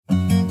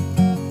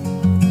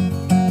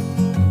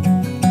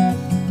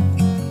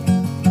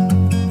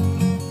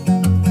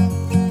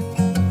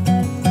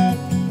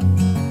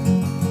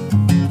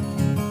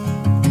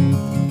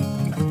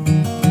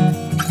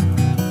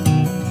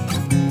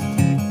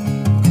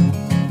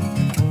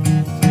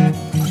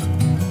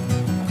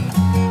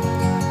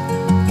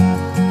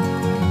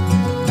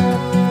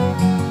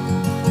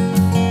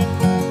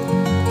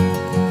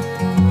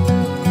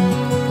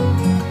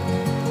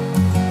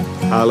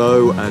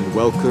Hello and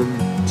welcome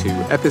to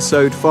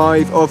episode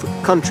 5 of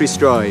Country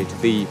Stride,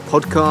 the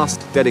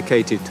podcast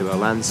dedicated to the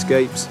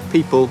landscapes,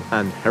 people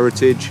and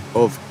heritage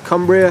of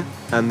Cumbria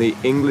and the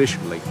English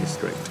Lake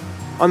District.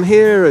 I'm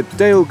here at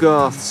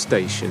Dalegarth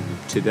Station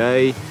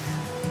today,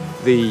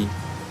 the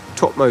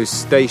topmost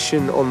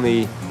station on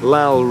the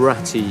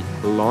Lalratty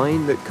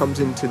line that comes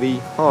into the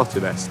heart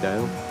of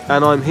Eskdale,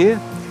 and I'm here,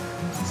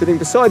 sitting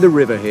beside the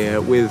river here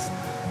with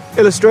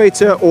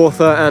illustrator,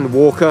 author and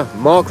walker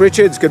Mark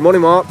Richards. Good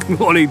morning, Mark. Good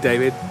morning,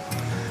 David.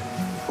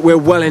 We're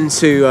well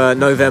into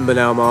November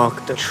now,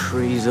 Mark. The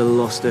trees have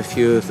lost a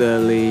few of their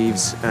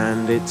leaves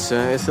and it's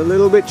a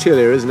little bit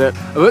chillier, isn't it?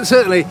 But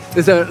certainly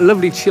there's a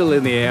lovely chill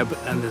in the air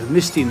and there's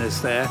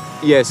mistiness there.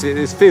 Yes,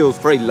 it feels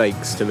very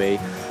lakes to me.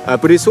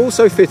 But it's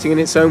also fitting in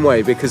its own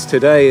way because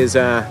today is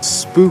our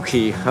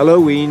spooky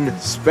Halloween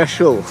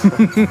special.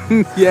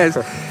 Yes,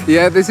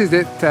 yeah, this is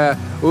it.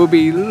 We'll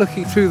be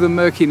looking through the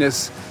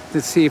murkiness to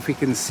see if we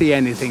can see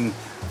anything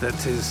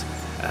that is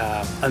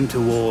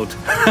untoward.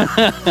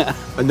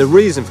 And the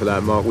reason for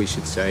that, Mark, we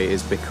should say,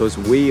 is because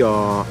we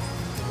are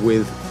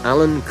with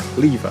Alan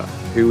Cleaver,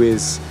 who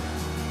is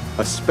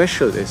a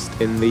specialist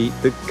in the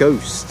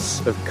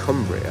ghosts of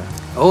Cumbria.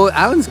 Oh,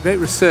 Alan's a great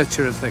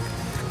researcher of the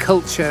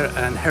culture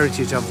and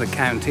heritage of the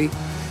county.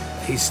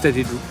 He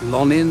studied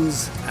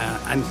Lonins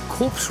and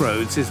corpse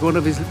roads is one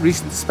of his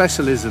recent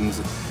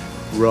specialisms.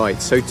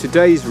 Right, so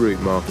today's route,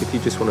 Mark, if you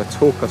just want to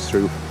talk us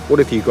through, what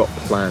have you got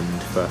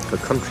planned for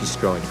Country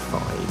Stride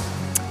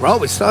 5? Well,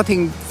 we're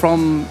starting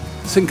from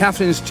St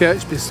Catherine's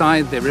Church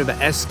beside the River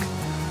Esk.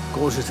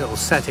 Gorgeous little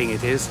setting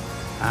it is.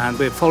 And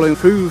we're following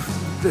through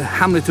the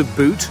hamlet of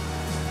Boot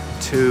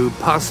to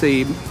past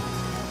the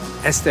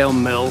Eskdale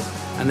Mill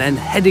and then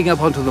heading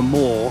up onto the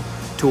moor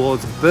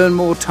towards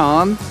Burnmore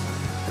Tarn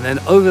and then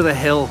over the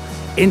hill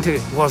into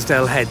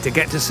Wasdale Head to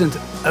get to St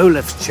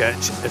Olaf's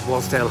Church at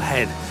Wasdale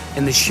Head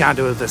in the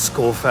shadow of the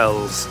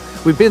Scaw-Fells.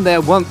 We've been there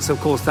once, of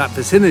course, that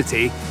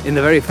vicinity in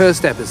the very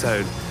first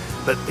episode,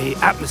 but the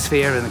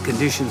atmosphere and the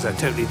conditions are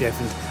totally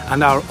different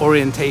and our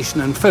orientation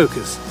and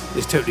focus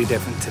is totally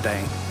different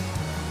today.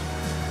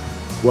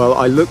 Well,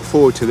 I look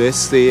forward to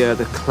this.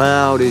 The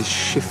cloud is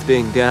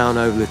shifting down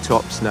over the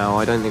tops now.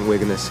 I don't think we're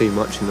going to see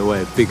much in the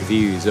way of big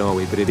views, are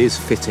we? But it is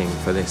fitting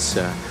for this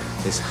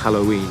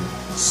Halloween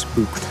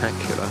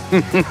spooktacular.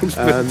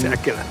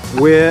 Spectacular.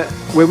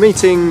 We're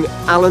meeting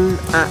Alan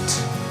at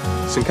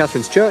St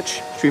Catherine's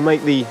Church. Should we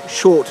make the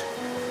short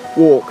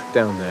walk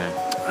down there?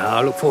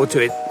 I look forward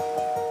to it.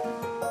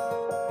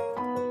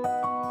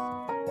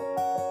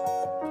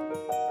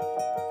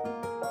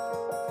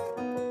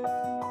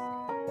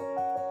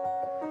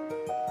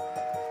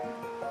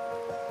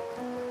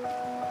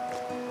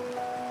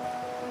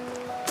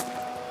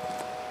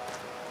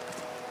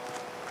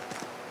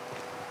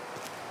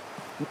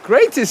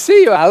 Great to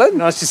see you, Alan.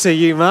 Nice to see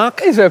you, Mark.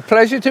 It's a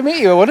pleasure to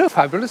meet you. What a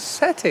fabulous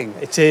setting.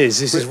 It is.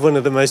 This is one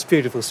of the most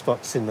beautiful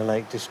spots in the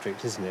Lake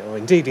District, isn't it? Or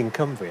indeed in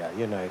Cumbria,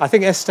 you know. I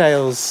think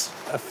Eskdale's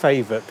a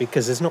favourite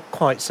because there's not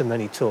quite so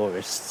many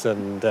tourists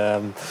and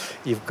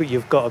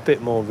you've got a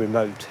bit more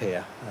remote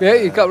here. Yeah,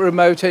 you've got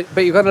remote,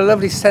 but you've got a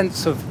lovely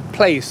sense of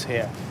place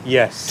here.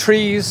 Yes.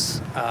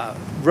 Trees,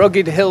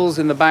 rugged hills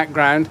in the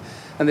background,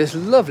 and this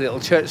lovely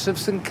little church of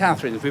St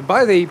Catherine's. We're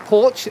by the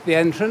porch at the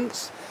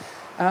entrance.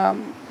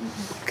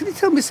 Can you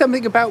tell me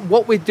something about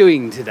what we're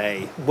doing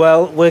today?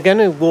 Well, we're going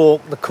to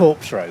walk the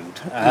Corpse Road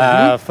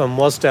from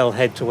Wasdale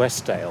Head to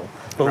Eskdale,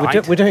 but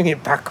Right. we're doing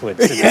it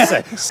backwards in a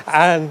sense.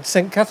 And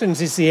St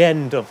Catherine's is the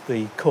end of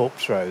the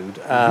Corpse Road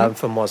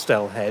from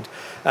Wasdale Head.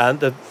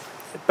 And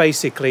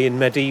basically, in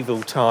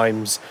medieval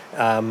times,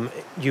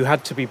 you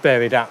had to be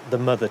buried at the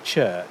mother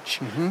church.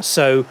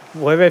 So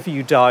wherever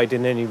you died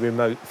in any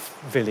remote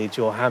village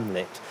or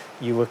hamlet,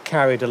 you were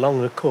carried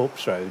along the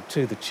Corpse Road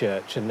to the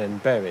church and then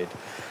buried.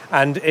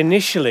 And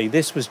initially,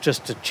 this was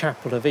just a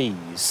chapel of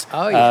ease.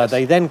 Oh, yes.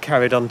 They then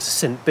carried on to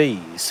St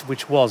Bees,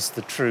 which was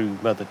the true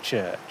mother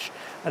church.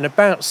 And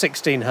about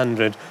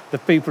 1600, the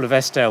people of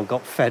Eskdale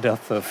got fed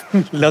up of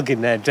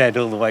lugging their dead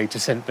all the way to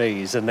St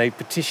Bees, and they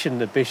petitioned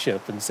the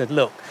bishop and said,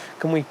 look,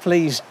 can we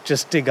please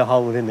just dig a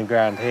hole in the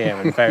ground here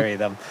and bury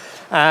them?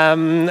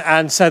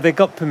 And so they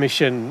got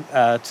permission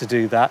to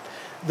do that.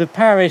 The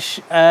parish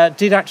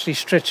did actually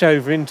stretch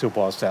over into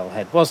Wasdale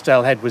Head.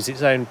 Wasdale Head was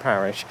its own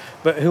parish,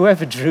 but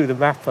whoever drew the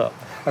map up,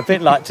 a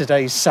bit like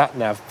today's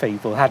sat-nav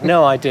people, had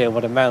no idea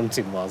what a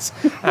mountain was,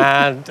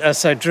 and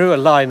so drew a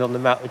line on the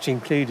map which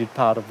included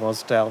part of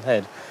Wasdale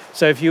Head.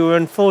 So if you were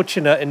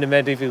unfortunate in the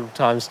medieval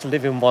times to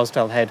live in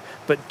Wasdale Head,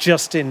 but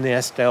just in the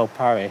Eskdale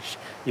parish,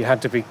 you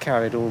had to be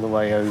carried all the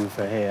way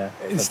over here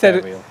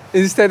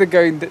Instead of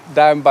going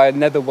down by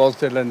Nether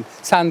Wasdale and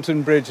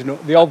Santon Bridge and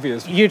the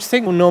obvious. You'd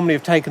think we'll normally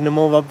have taken the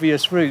more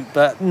obvious route,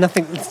 but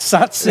nothing's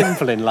that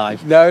simple in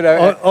life.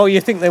 No. Or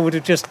you think they would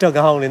have just dug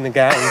a hole in the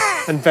ground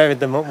and buried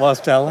them at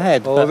Wasdale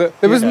Head.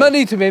 There was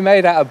money to be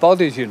made out of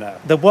bodies, you know.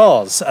 There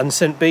was, and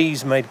St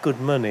Bees made good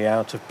money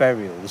out of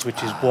burials,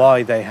 which is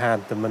why they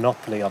had the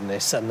monopoly on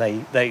this, and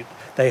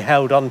they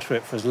held on to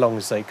it for as long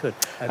as they could.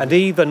 And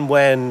even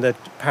when the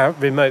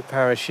remote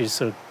parishes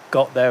sort of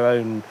got their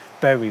own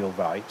burial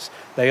rites,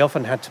 they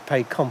often had to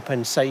pay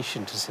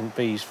compensation to St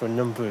Bees for a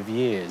number of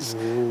years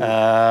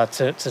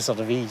to sort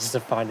of ease the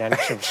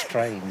financial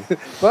strain.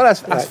 Well,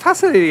 that's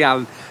fascinating,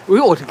 Alan. We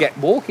ought to get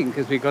walking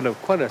because we've got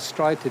quite a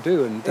stride to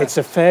do. And it's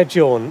a fair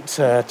jaunt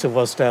to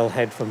Wasdale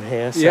Head from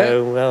here,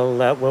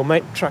 so we'll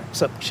make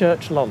tracks up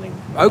Church Lonning.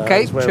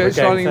 Okay, Church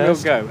Lonning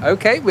we'll go.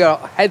 Okay, we'll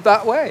head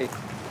that way.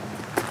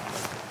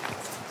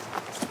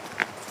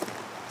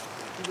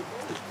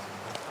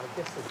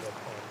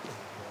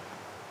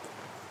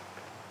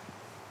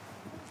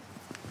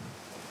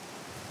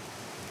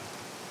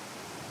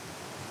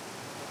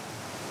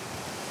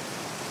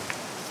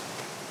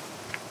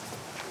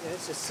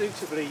 It's a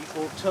suitably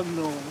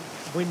autumnal,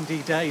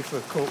 windy day for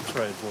a Corpse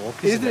Road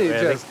walk, isn't it?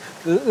 Really? Just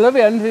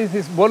lovely underneath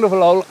this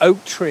wonderful old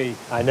oak tree.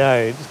 I know,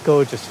 it's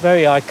gorgeous,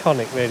 very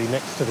iconic, really,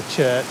 next to the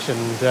church,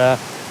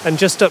 and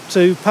just up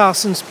to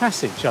Parsons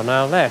Passage on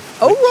our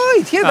left. Oh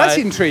right, yeah, that's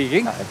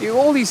intriguing.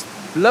 All these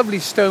lovely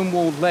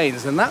stone-walled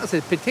lanes, and that's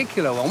a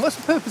particular one. What's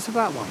the purpose of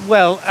that one?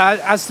 Well,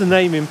 as the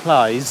name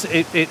implies,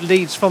 it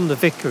leads from the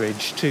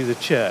vicarage to the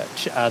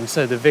church, and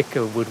so the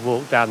vicar would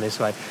walk down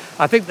this way.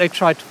 I think they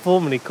tried to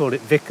formally call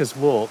it Vicar's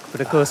Walk, but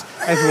of course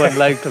everyone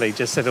locally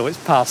just said, it's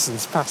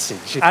Parsons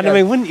Passage. And I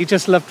mean, wouldn't you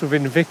just love to have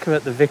been a vicar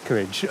at the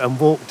vicarage and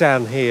walk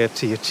down here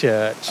to your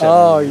church?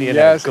 And,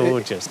 yes.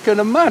 Gorgeous. You can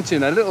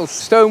imagine a little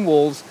stone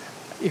walls.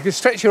 You can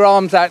stretch your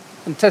arms out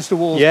and touch the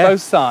walls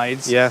both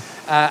sides. Yeah.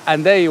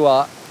 And there you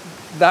are.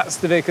 That's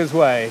the Vicar's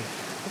Way.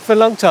 For a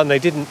long time, they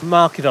didn't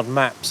mark it on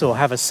maps or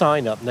have a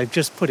sign up. They've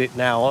just put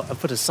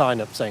a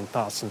sign up saying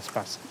Parsons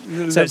Passage.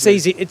 Lovely. So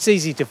it's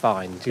easy to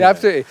find. Yeah,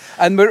 absolutely.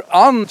 And we're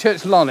on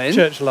Church Lonning.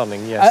 Church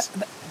Lonning, yes.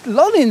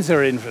 Lonings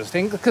are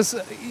interesting because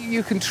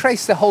you can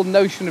trace the whole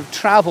notion of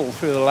travel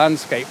through the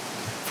landscape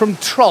from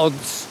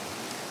trods,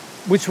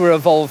 which were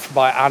evolved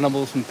by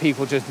animals and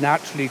people just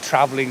naturally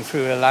travelling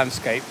through a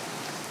landscape,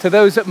 to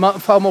those that are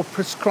far more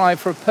prescribed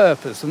for a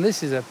purpose. And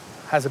this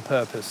has a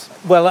purpose.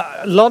 Well,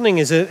 Lonning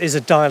is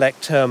a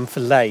dialect term for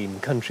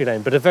lane, country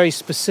lane, but a very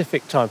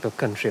specific type of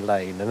country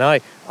lane.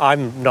 And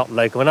I'm not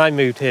local. When I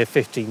moved here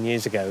 15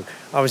 years ago,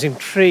 I was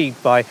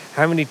intrigued by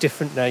how many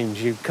different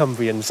names you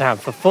Cumbrians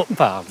have for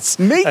footpaths.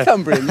 Me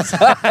Cumbrians?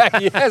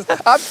 Yes,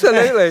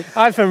 absolutely.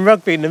 I'm from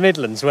Rugby in the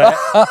Midlands, where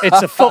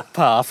it's a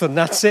footpath and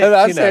that's it.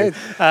 That's it.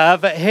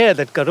 But here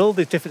they've got all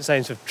these different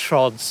names of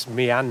trods,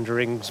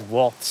 meanderings,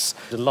 waths,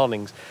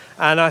 Lonnings.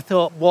 And I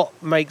thought,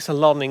 what makes a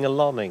Lonning a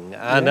Lonning?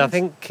 And I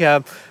think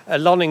a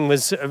Lonning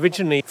was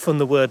originally from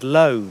the word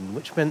lone,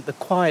 which meant the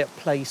quiet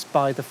place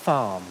by the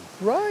farm.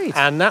 Right.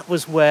 And that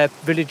was where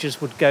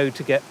villagers would go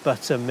to get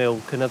butter,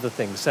 milk and other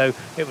things. So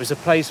it was a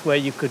place where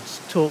you could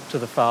talk to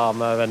the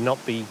farmer and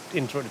not be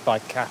interrupted by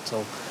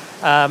cattle.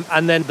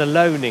 And then the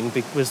loaning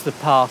was the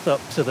path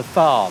up to the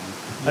farm.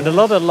 Yes. And a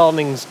lot of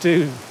Lonnings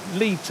do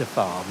lead to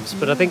farms,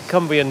 but I think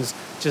Cumbrians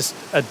just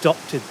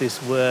adopted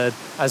this word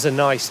as a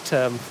nice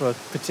term for a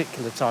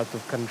particular type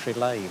of country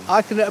lane.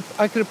 I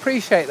can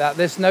appreciate that,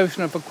 this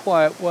notion of a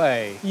quiet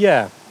way.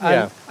 Yeah.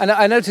 And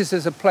I noticed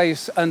there's a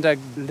place under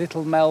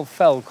Little Mel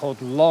Fell called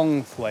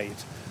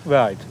Longthwaite.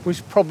 Right.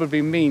 Which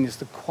probably means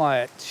the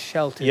quiet,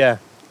 sheltered. Yeah.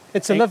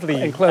 It's a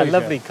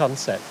lovely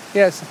concept.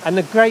 Yes. And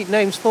the great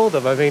names for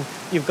them. I mean,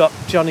 you've got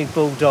Johnny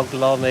Bulldog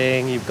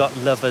Lonning, you've got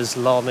Lovers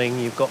Lonning,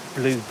 you've got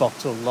Blue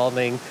Bottle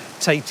Lonning,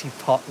 Tatey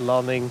Pot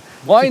Lonning.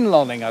 Wine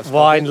Lonning, I suppose.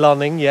 Wine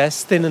Lonning,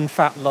 yes. Thin and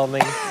Fat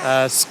Lonning,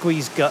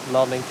 Squeeze Gut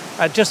Lonning.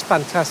 Just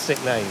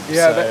fantastic names.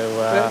 Yeah,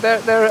 so,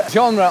 they're a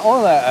genre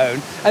on their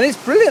own. And it's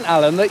brilliant,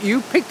 Alan, that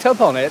you picked up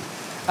on it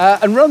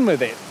and run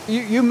with it.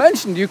 You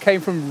mentioned you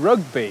came from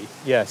Rugby.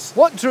 Yes.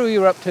 What drew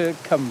you up to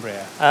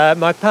Cumbria?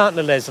 My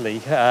partner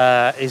Leslie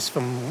is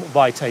from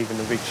Whitehaven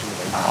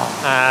originally,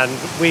 and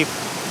we've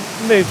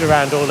moved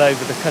around all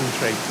over the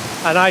country.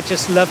 And I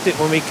just loved it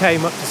when we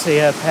came up to see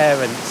her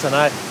parents. And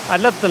I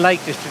loved the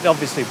Lake District,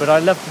 obviously, but I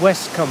loved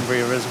West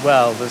Cumbria as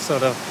well, the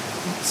sort of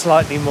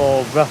slightly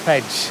more rough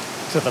edge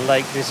to the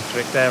Lake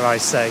District, dare I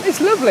say.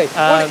 It's lovely.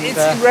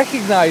 It's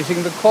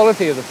recognising the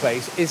quality of the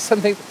place is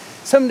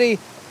somebody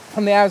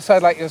from the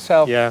outside like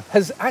yourself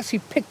has actually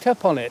picked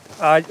up on it.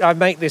 I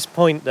make this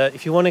point that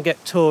if you want to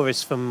get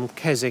tourists from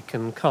Keswick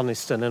and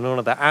Coniston and all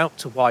of that out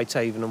to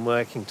Whitehaven and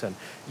Workington,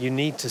 you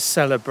need to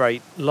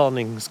celebrate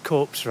Lonnings,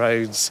 Corpse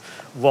Roads,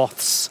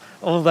 Waths,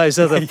 all those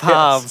other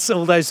paths,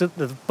 all those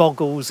the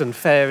boggles and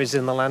fairies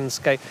in the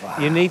landscape. Wow.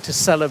 You need to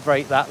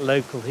celebrate that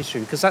local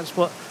history because that's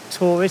what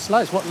tourists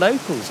like, it's what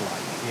locals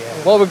like.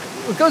 Yeah. Well,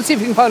 we'll go and see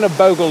if we can find a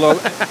bogle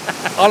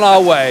on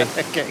our way.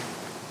 Okay.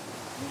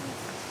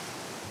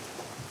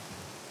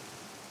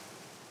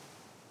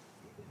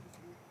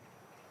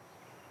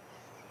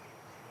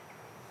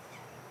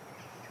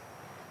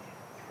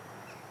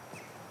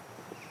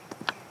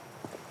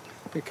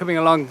 We're coming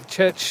along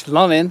Church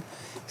Lonning.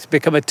 It's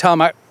become a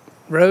tarmac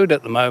road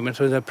at the moment.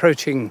 We're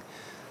approaching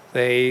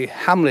the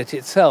hamlet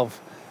itself.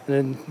 And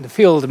in the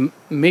field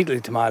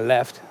immediately to my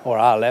left, or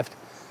our left,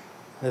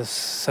 there's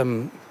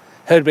some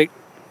Herdwick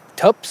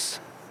tups,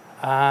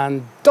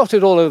 and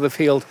dotted all over the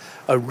field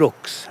are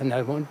rooks. And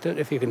I don't know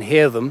if you can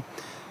hear them.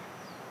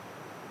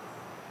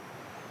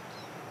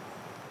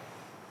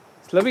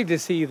 It's lovely to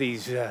see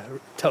these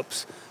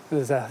tups.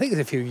 I think there's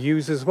a few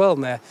ewes as well,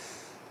 and they're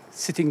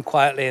sitting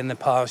quietly in the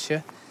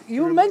pasture.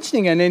 You were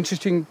mentioning an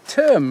interesting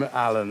term,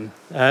 Alan.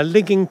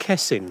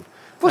 Ligingkessin.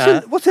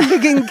 What's a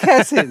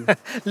ligingkessin?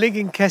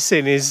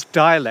 Ligingkessin is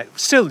dialect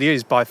still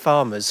used by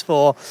farmers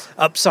for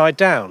upside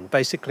down,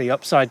 basically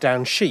upside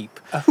down sheep.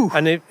 Oh.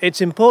 And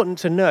it's important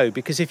to know,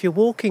 because if you're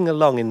walking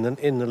along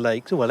in the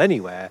lake, well,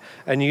 anywhere,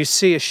 and you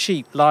see a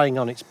sheep lying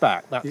on its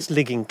back, that's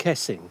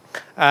ligingkessin.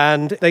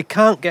 And they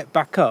can't get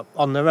back up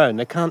on their own.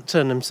 They can't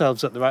turn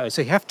themselves up the right way.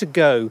 So you have to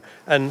go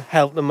and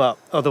help them up,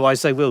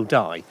 otherwise they will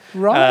die.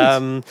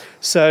 Right.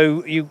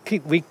 So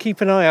we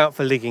keep an eye out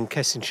for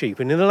ligingkessin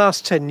sheep. And in the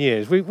last 10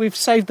 years, we've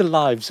saved the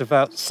lives of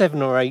about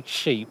 7 or 8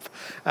 sheep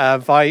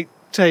by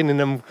training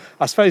them,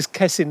 I suppose,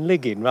 kessin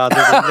ligging rather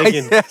than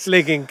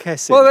ligging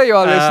kessin. Well, there you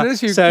are,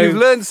 listeners. You've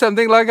learned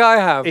something like I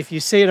have. If you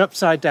see an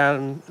upside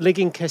down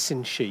ligging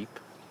kessin sheep,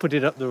 put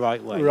it up the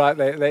right way. Right,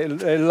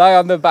 they lie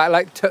on their back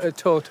like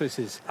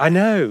tortoises. I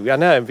know.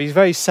 It's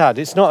very sad.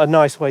 It's not a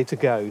nice way to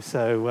go,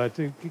 so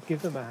do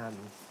give them a hand.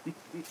 And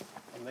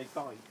they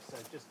bite, so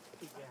just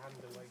keep your hand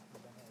away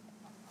from the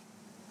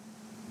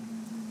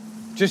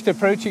head. Just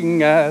approaching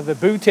the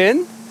boot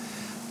inn.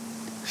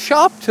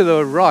 Sharp to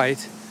the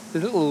right, the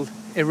little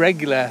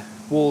irregular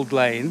walled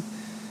lane.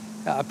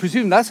 I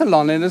presume that's a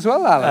lawn inn as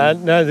well,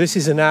 Alan? No, this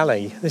is an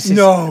alley.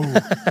 No.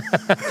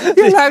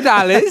 You're allowed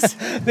alleys?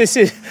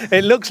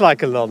 It looks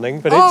like a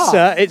lawn, but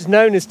it's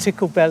known as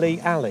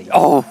Ticklebelly Alley.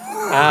 Oh.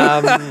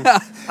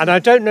 And I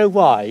don't know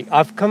why.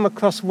 I've come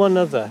across one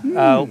other,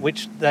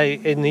 which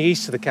in the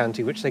east of the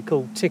county, which they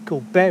call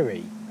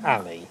Tickleberry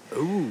Alley.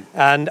 Ooh.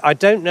 And I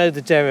don't know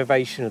the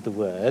derivation of the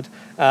word.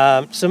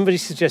 Somebody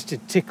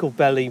suggested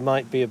Ticklebelly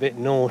might be a bit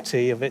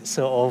naughty, a bit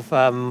sort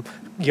of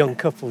young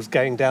couples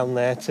going down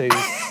there to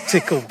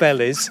tickle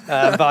bellies,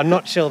 but I'm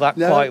not sure that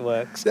quite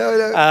works.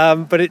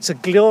 No. But it's a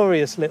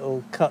glorious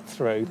little cut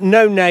through.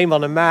 No name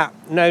on a map,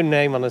 no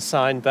name on a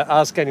sign, but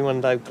ask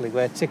anyone locally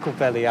where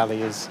Ticklebelly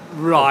Alley is.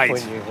 Right. I'll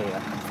point you here.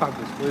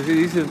 Fabulous. Well,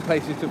 these are the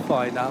places to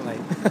find, aren't they?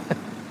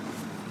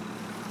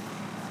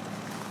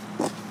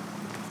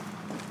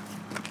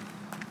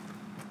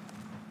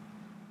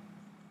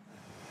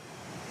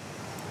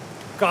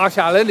 Gosh,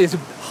 Alan, it's a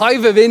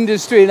hive of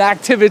industry and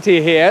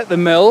activity here at the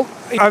mill.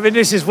 I mean,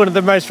 this is one of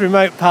the most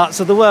remote parts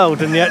of the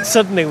world, and yet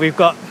suddenly we've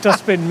got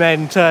dustbin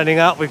men turning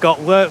up, we've got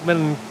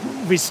workmen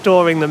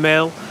restoring the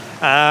mill.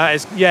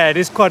 It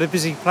is quite a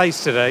busy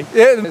place today.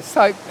 Yeah, the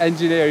site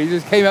engineer, he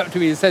just came up to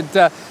me and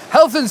said,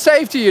 health and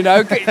safety, you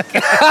know.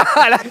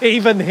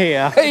 Even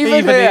here.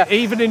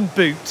 Even in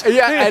boot.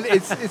 Yeah, and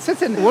it's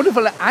such a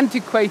wonderful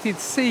antiquated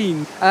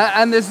scene.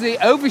 And there's the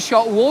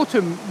overshot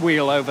water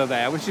wheel over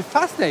there, which is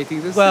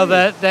fascinating to see. Well,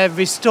 they're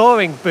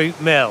restoring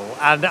Boot Mill,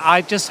 and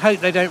I just hope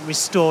they don't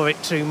restore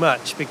it too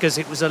much, because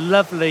it is a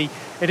lovely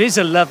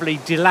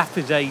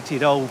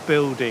dilapidated old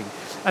building.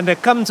 And there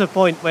comes a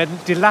point when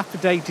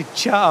dilapidated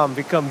charm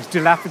becomes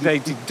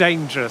dilapidated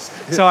dangerous.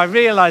 So I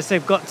realised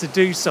they've got to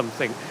do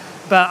something.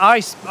 But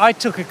I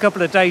took a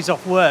couple of days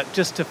off work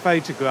just to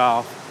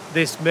photograph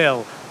this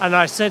mill. And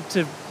I said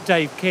to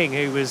Dave King,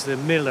 who was the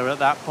miller at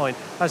that point,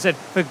 I said,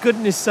 for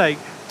goodness sake,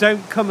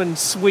 don't come and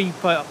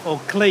sweep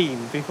or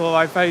clean before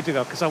I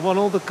photograph, because I want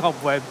all the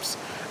cobwebs.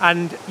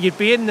 And you'd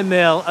be in the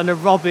mill and a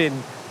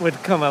robin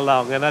would come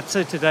along. And I'd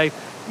say to Dave,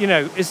 you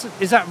know,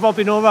 is that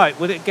robin all right?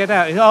 Will it get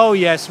out? He said, oh,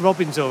 yes,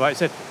 robin's all right. He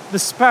said, the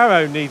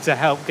sparrow needs a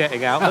help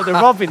getting out, but the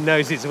robin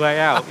knows its way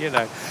out, you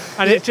know.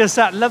 And it's just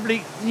that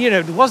lovely, you know,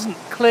 it wasn't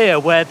clear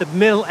where the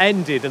mill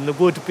ended and the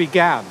wood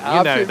began.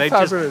 You know,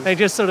 they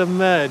just sort of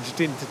merged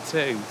into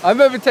two. I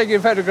remember taking a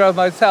photograph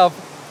myself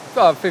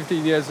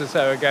 15 years or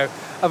so ago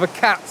of a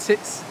cat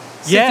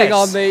sitting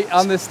on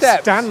the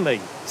steps.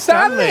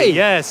 Stanley?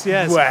 Yes.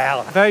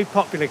 Well. Very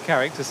popular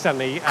character,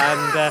 Stanley.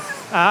 And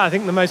I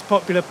think the most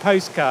popular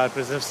postcard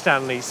was of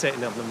Stanley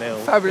sitting on the mill.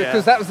 Fabulous,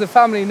 because that was the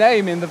family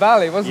name in the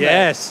valley, wasn't it?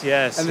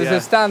 Yes. And there's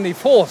a Stanley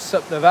Force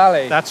up the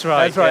valley. That's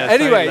right. Yes,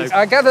 anyways,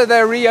 I gather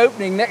they're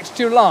reopening next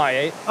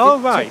July.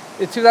 Right.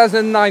 It's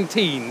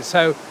 2019,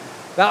 so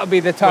that'll be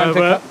the time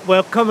to...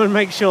 Well, come and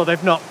make sure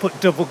they've not put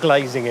double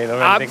glazing in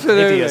or anything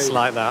hideous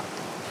like that.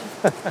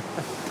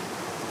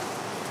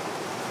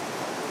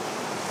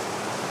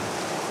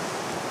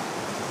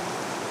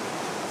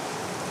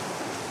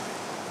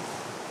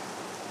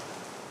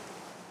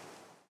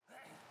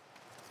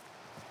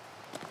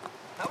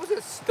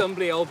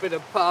 Stumbly old bit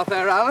of path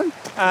there, Alan.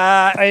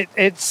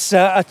 It's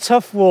a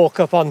tough walk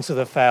up onto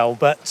the fell,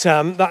 but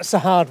that's the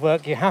hard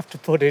work you have to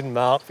put in,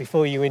 Mark,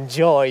 before you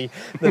enjoy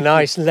the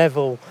nice,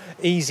 level,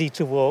 easy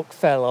to walk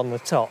fell on the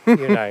top,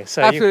 you know.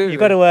 So you've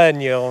got to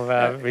earn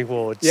your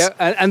rewards. Yeah,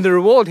 and the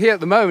reward here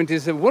at the moment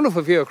is a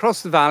wonderful view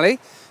across the valley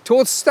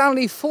towards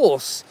Stanley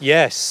Force.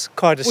 Yes,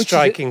 quite a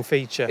striking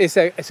feature. It's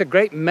a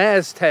great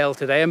mare's tail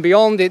today, and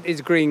beyond it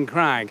is Green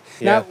Crag.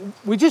 Yeah. Now,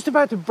 we're just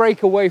about to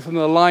break away from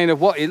the line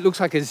of what it looks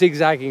like a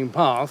zigzagging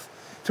path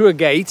through a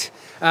gate,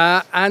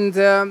 and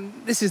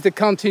this is the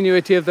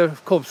continuity of the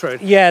Corpse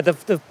Road. Yeah,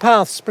 the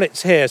path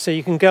splits here, so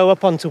you can go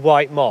up onto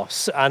White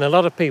Moss, and a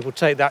lot of people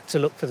take that to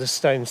look for the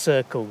stone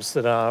circles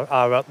that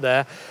are up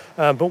there.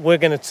 But we're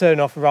going to turn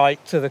off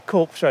right to the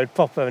Corpse Road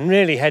proper and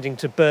really heading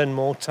to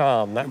Burnmore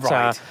Tarn.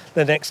 That's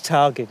the next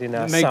target in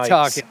our sights.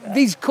 Target.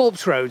 These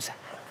Corpse Roads,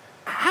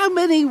 how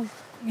many...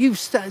 You've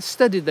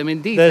studied them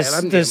in detail,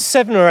 haven't you? There's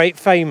 7 or 8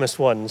 famous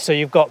ones. So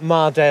you've got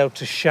Mardale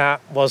to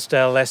Shap,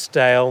 Wasdale,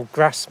 Eskdale,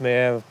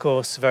 Grasmere, of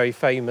course, a very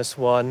famous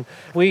one.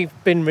 We've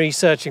been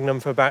researching them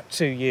for about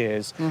 2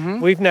 years.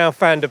 Mm-hmm. We've now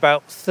found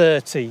about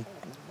 30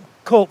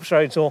 Corpse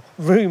Roads, or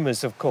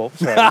rumours of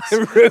Corpse Roads.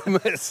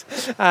 Rumours.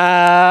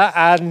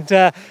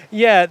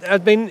 Yeah, I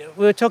mean,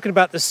 we were talking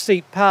about the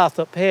steep path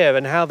up here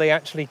and how they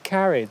actually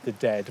carried the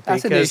dead.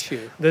 That's an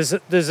issue. There's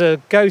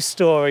a ghost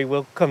story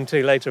we'll come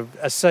to later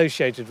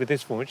associated with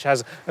this one, which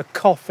has a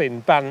coffin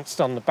balanced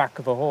on the back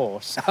of a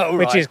horse,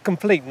 which is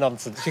complete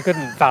nonsense. You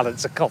couldn't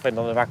balance a coffin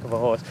on the back of a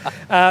horse.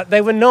 They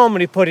were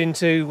normally put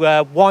into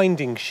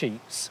winding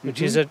sheets,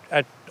 which is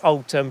an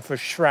old term for a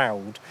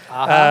shroud,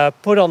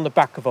 put on the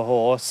back of a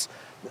horse.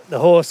 The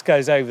horse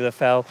goes over the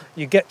fell,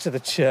 you get to the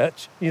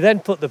church, you then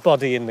put the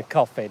body in the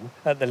coffin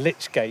at the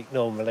Lich Gate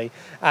normally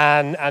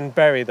and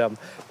bury them.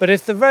 But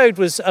if the road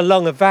was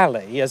along a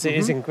valley, as it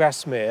is in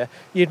Grasmere,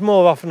 you'd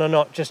more often than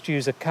not just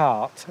use a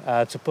cart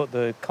to put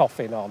the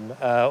coffin on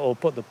or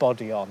put the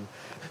body on.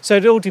 So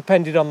it all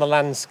depended on the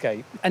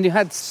landscape. And you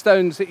had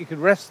stones that you could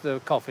rest the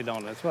coffin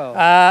on as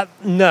well?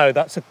 No,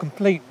 that's a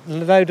complete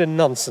load of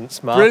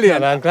nonsense, Mark. Brilliant.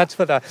 And I'm glad to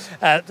put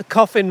that. The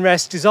coffin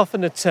rest is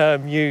often a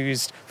term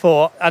used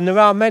for, and there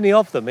are many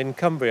of them in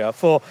Cumbria,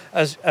 for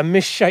a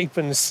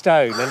misshapen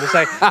stone. And they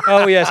say,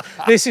 oh yes,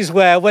 this is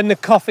where, when the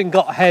coffin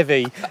got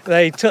heavy,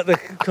 they took the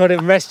coffin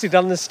and rested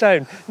on the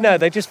stone. No,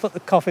 they just put the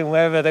coffin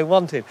wherever they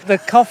wanted. The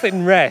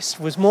coffin rest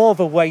was more of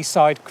a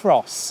wayside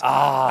cross.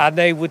 And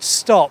they would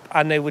stop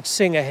and they would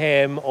sing a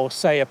hymn or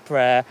say a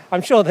prayer.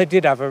 I'm sure they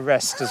did have a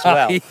rest as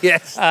well.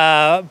 Yes.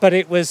 But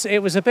it was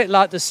a bit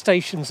like the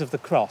Stations of the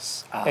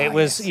Cross. It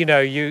was,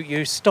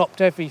 you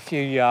stopped every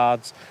few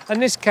yards,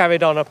 and this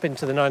carried on up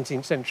into the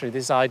 19th century,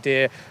 this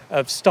idea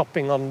of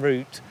stopping en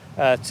route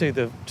to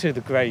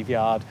the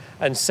graveyard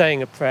and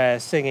saying a prayer,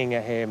 singing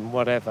a hymn,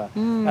 whatever.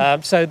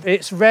 So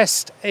it's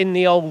rest in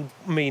the old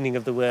meaning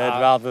of the word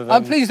rather than...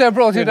 I'm pleased I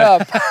brought it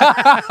up.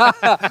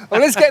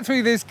 Well, let's get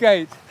through this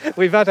gate.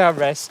 We've had our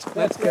rest.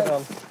 Let's get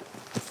on.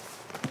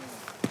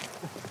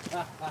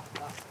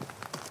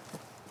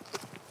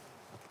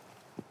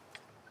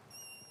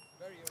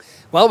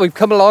 Well, we've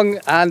come along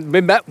and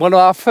we met one of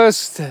our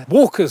first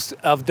walkers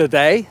of the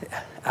day.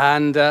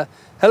 And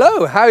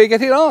hello, how are you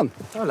getting on?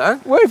 Hello.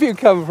 Where have you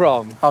come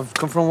from? I've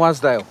come from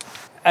Wasdale.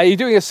 Are you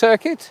doing a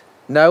circuit?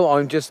 No,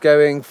 I'm just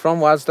going from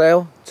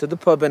Wasdale to the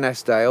pub in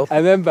Eskdale.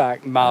 And then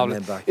back? Marvellous.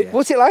 And then back, yeah.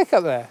 What's it like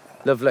up there?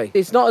 Lovely.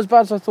 It's not as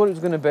bad as I thought it was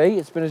going to be.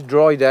 It's been a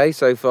dry day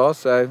so far,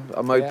 so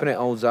I'm hoping it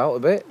holds out a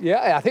bit.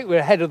 Yeah, I think we're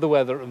ahead of the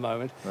weather at the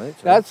moment. Right,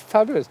 That's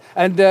fabulous.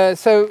 And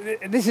so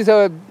this is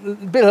a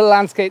bit of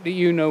landscape that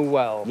you know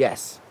well.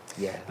 Yes.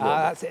 Yeah.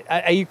 That's it.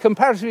 Are you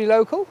comparatively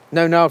local?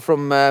 No, I'm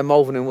from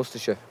Malvern in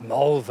Worcestershire.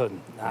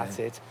 Malvern, that's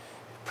it.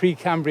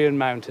 Pre-Cambrian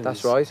mountains.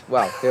 That's right.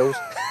 Well, hills.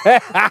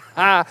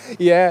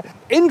 Yeah.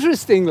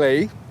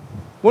 Interestingly,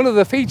 one of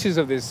the features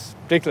of this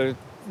particular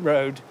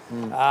road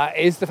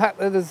is the fact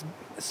that there's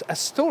a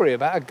story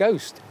about a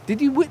ghost. Did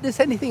you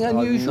witness anything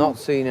unusual? I've not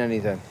seen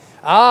anything.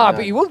 No.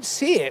 But you won't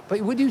see it, but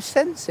would you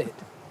sense it?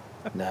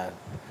 No.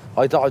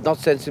 I'm not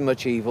sensing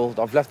much evil.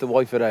 I've left the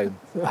wife at home.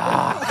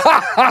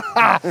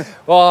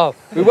 Well,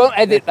 we won't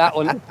edit that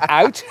one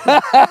out.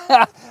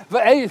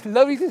 But hey, it's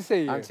lovely to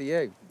see you. And to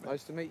you.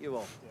 Nice to meet you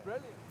all.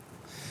 Brilliant.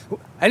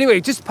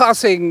 Anyway, just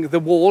passing the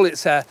wall,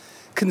 it's a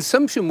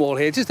consumption wall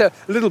here, just a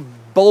little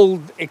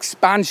bold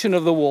expansion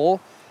of the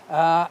wall.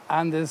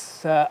 And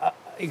there's,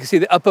 you can see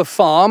the upper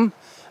farm.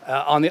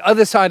 On the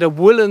other side of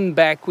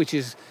Willenbeck, which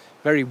is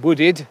very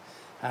wooded,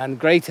 and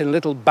Great and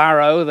Little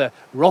Barrow, the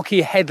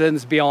rocky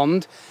headlands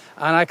beyond.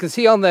 And I can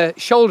see on the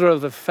shoulder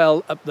of the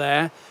fell up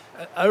there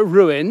a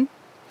ruin.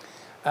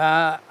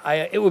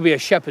 It would be a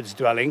shepherd's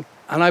dwelling.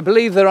 And I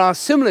believe there are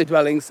similar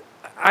dwellings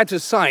out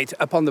of sight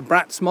up on the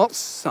Brat's Moss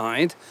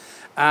side.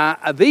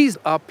 These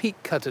are peat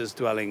cutters'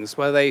 dwellings,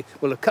 where they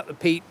will have cut the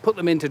peat, put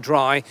them into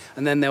dry,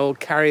 and then they will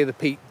carry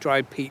the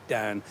dried peat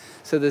down.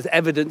 So there's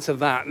evidence of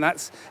that. And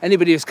that's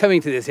anybody who's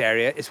coming to this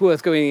area, it's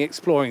worth going and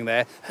exploring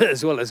there,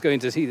 as well as going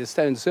to see the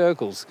stone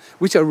circles,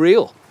 which are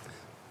real.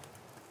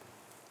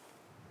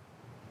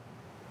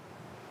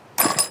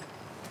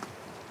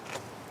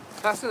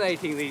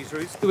 Fascinating, these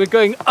routes. We're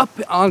going up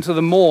onto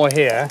the moor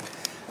here.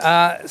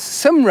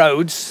 Some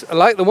roads,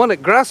 like the one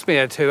at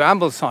Grasmere to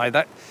Ambleside,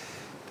 that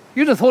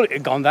you'd have thought it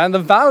had gone down the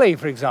valley,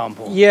 for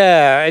example.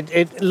 Yeah,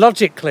 it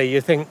logically you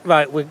think,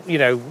 right,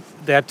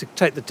 they had to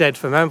take the dead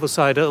from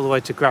Ambleside all the way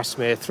to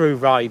Grasmere through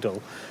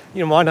Rydal.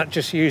 why not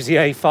just use the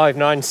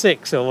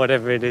A596 or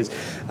whatever it is?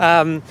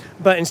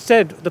 But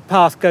instead, the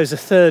path goes a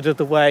third of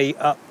the way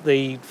up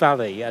the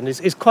valley, and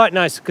it's quite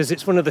nice because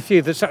it's one of the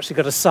few that's actually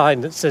got a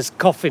sign that says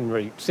coffin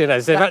routes. So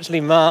they've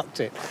actually marked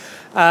it.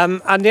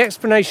 And the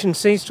explanation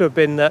seems to have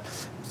been that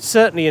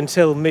certainly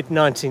until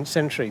mid-19th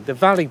century, the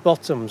valley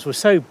bottoms were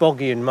so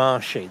boggy and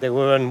marshy, they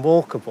were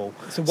unwalkable.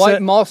 So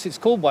white moss, it's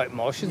called white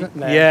moss,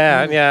 isn't it?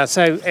 Yeah.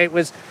 So it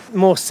was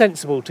more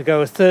sensible to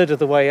go a third of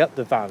the way up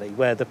the valley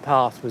where the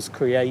path was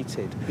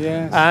created.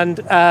 Yes.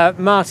 And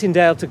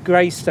Martindale to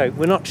Greystoke,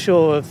 we're not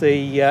sure of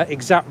the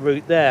exact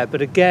route there,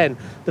 but again,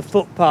 the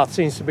footpath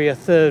seems to be a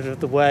third of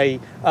the way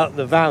up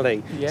the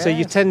valley. Yes. So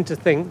you tend to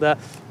think that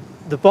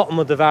the bottom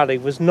of the valley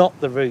was not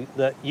the route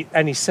that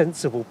any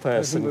sensible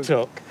person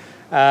took.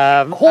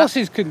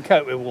 Horses can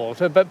cope with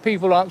water, but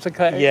people aren't so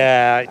clever.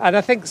 Yeah, and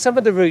I think some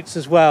of the routes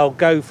as well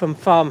go from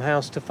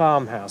farmhouse to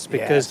farmhouse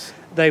because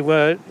they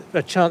were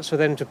a chance for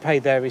them to pay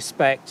their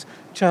respect,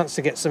 chance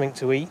to get something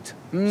to eat,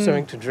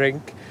 something to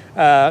drink.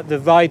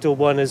 The Rydal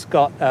one has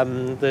got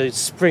the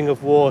spring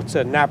of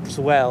water, Nab's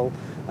Well,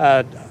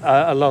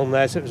 along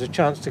there, so it was a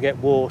chance to get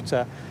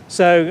water.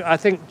 So I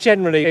think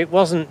generally it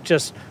wasn't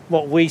just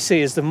what we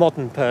see as the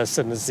modern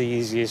person as the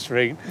easiest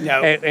route.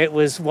 No. It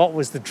was what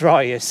was the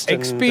driest.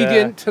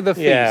 Expedient to the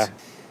feet. Yeah.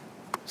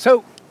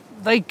 So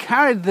they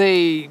carried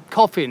the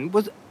coffin,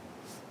 was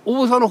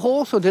always on a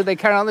horse, or did they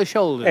carry it on their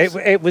shoulders?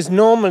 It was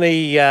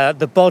normally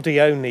the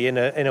body only in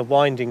a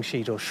winding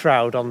sheet or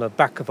shroud on the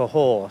back of a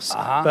horse.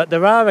 Uh-huh. But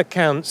there are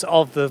accounts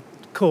of the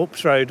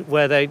corpse road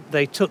where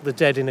they took the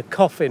dead in a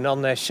coffin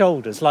on their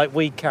shoulders, like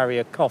we carry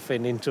a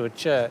coffin into a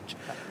church.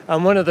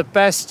 And one of the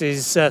best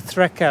is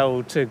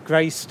Threcowl to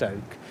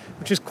Greystoke,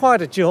 which is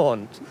quite a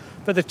jaunt.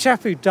 But the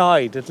chap who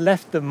died had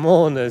left the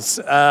mourners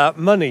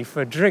money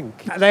for a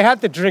drink. They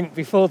had the drink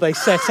before they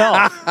set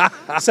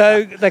off.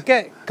 So they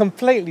get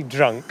completely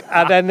drunk,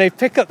 and then they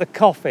pick up the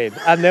coffin,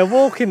 and they're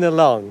walking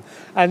along,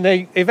 and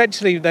they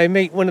eventually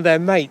meet one of their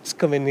mates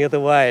coming the other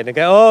way, and they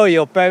go, "Oh,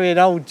 you're burying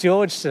old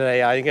George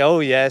today." And you go, "Oh,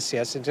 yes.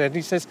 And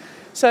he says,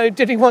 "So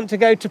did he want to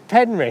go to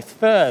Penrith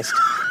first?"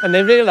 And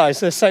they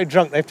realise they're so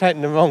drunk they've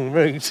taken the wrong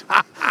route.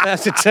 They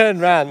have to turn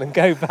round and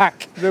go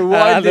back the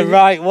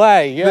right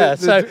way. Yeah,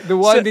 the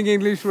winding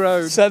English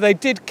road. So they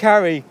did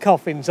carry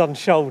coffins on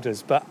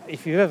shoulders, but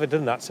if you've ever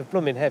done that, it's a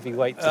blooming heavy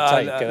weight to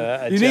take a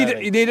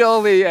journey. You need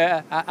all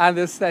the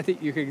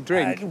anaesthetic you can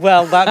drink.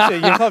 Well, that's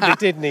it. You probably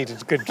did need a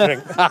good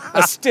drink,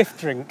 a stiff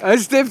drink. A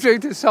stiff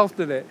drink to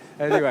soften it.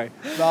 Anyway,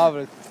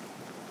 marvellous.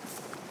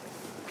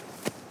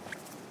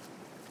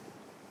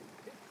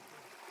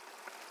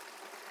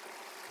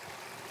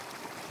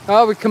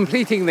 Oh, we're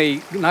completing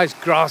the nice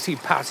grassy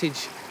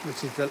passage,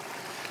 which is the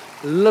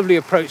lovely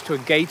approach to a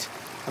gate.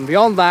 And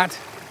beyond that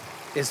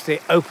is the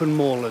open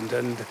moorland.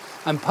 And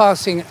I'm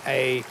passing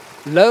a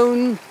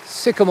lone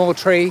sycamore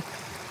tree,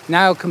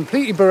 now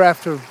completely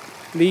bereft of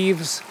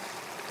leaves.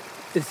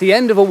 It's the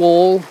end of a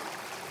wall.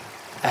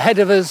 Ahead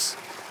of us,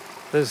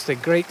 there's the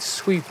great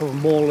sweep of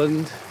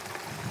moorland.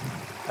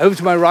 Over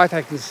to my right,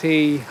 I can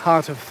see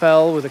Heart of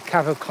Fell with a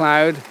cap of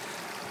cloud.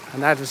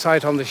 And out of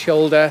sight on the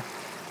shoulder,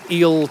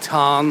 Eel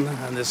Tarn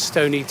and the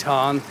Stony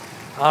Tarn.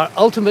 Our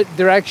ultimate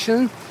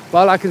direction,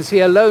 well, I can see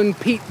a lone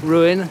peat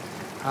ruin,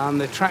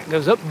 and the track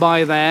goes up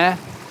by there,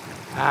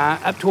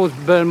 up towards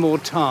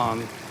Burnmore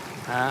Tarn.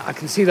 I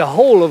can see the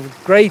whole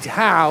of Great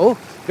Howe,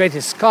 great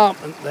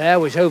escarpment there,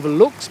 which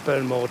overlooks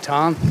Burnmore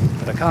Tarn,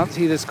 but I can't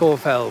see the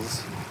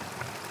Scawfells.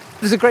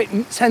 There's a great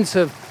sense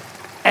of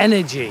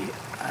energy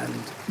and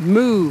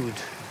mood.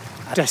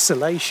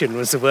 Desolation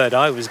was the word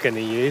I was going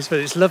to use, but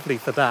it's lovely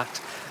for that.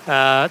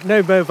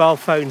 No mobile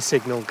phone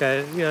signal,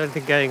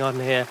 anything going on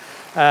here.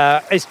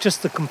 It's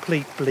just the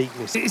complete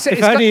bleakness.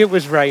 If only it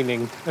was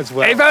raining as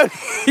well.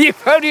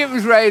 If only it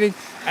was raining.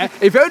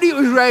 If only it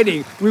was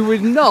raining, we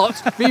would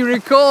not be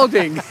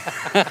recording. Now,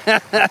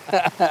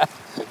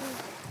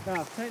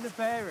 take the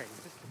bearing.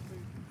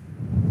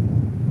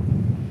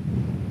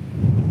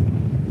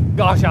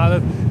 Gosh,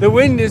 Alan, the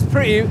wind is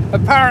pretty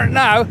apparent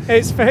now.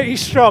 It's very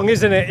strong,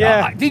 isn't it?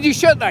 Yeah. Did you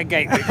shut that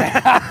gate?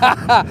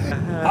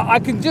 I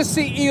can just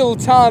see Eel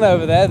Tarn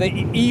over there,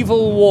 the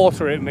evil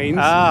water it means.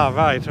 Ah,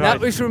 right. Now,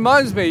 which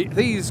reminds me,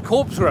 these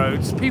corpse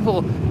roads,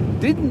 people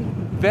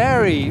didn't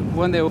vary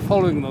when they were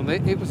following them.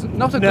 It was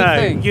not a good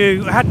thing.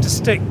 You had to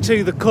stick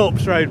to the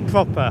corpse road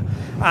proper.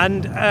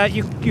 And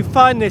you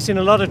find this in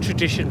a lot of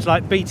traditions,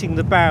 like beating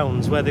the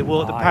bounds, where they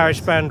walk the parish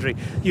boundary.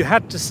 You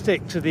had to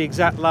stick to the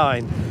exact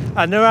line.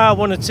 And there are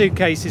one or two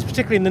cases,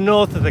 particularly in the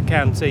north of the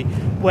county,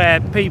 where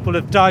people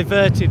have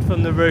diverted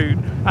from the route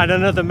and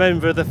another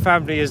member of the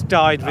family has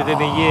died within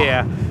a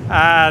year.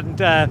 And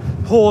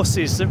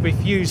horses that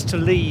refuse to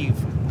leave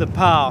the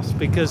path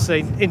because they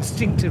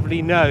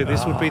instinctively know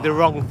this would be the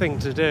wrong thing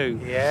to do.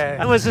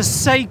 Yeah. It was a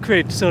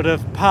sacred sort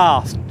of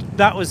path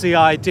that was the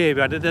idea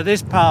behind it, that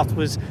this path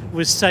was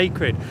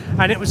sacred.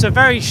 And it was a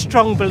very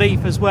strong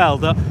belief as well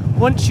that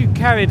once you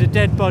carried a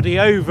dead body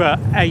over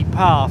a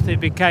path, it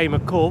became a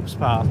corpse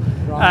path.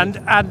 Right.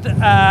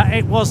 And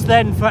it was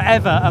then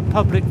forever a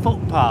public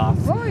footpath.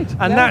 Right,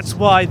 And yes. that's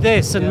why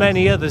this and Yes.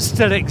 many others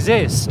still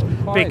exist,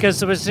 Quite. because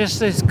there was just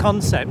this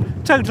concept,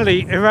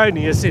 totally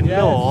erroneous in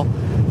Yes. law,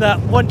 that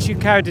once you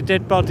carried a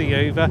dead body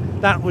over,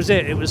 that was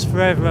it. It was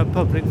forever a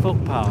public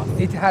footpath.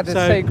 It had a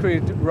So-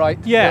 sacred right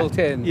Yeah, built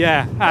in.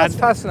 yeah. That's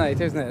And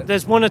fascinating, isn't it?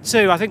 there's one or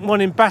two, I think one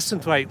in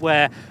Bassenthwaite,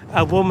 where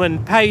a woman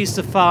pays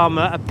the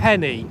farmer a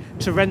penny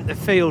to rent the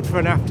field for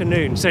an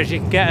afternoon so she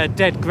can get her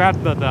dead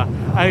grandmother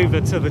over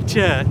to the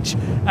church,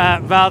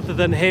 rather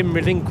than him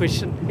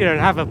relinquish, and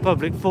have a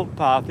public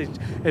footpath.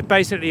 It's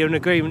basically an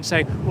agreement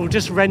saying, we'll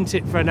just rent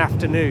it for an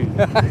afternoon.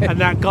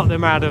 And that got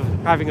them out of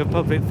having a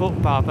public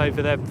footpath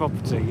over their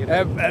property.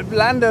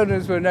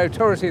 Landowners were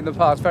notoriously in the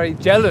past very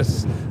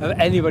jealous of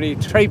anybody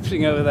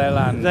traipsing over their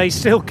land. They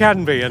still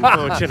can be,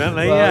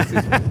 unfortunately. Well,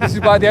 Yeah. this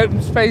is why the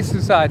Open Space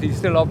Society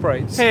still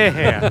operates. Here,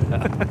 here.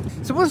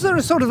 So was there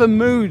a sort of a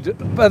mood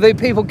by the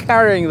people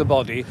carrying the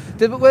body?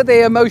 Were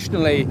they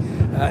emotionally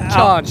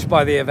charged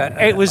by the event?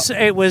 It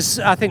was,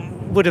 I think,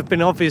 would have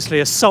been obviously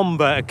a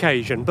sombre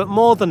occasion, but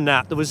more than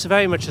that, there was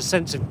very much a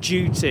sense of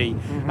duty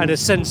and a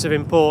sense of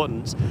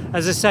importance.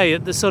 As I say,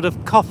 at the sort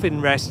of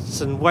coffin rests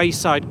and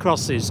wayside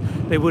crosses,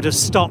 they would have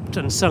stopped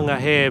and sung a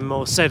hymn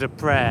or said a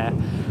prayer.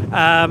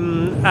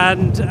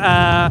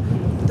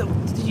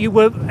 You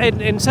were,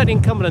 certainly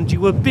in Cumberland, you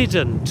were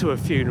bidden to a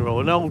funeral,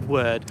 an old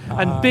word.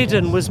 And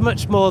bidden yes. was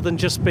much more than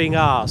just being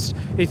asked.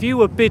 If you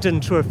were bidden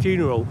to a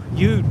funeral,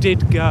 you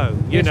did go.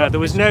 There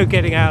was no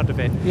getting out of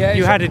it. Yeah,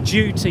 You had a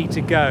duty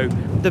to go.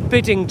 The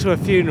bidding to a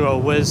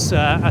funeral was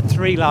a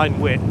 3-line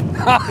whip.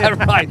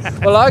 Right.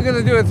 Well, I'm going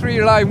to do a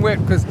 3-line whip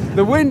because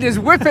the wind is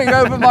whipping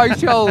over my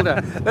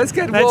shoulder. Let's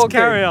get Let's walking.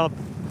 carry on.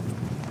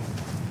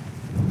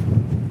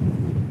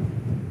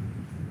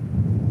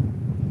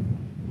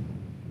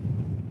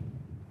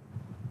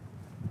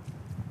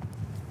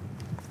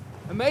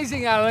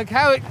 Amazing, Alan,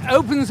 how it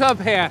opens up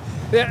here.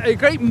 A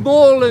great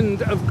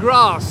moorland of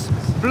grass,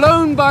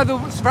 blown by the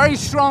very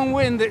strong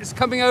wind that's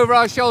coming over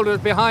our shoulders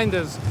behind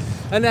us.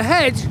 And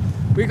ahead,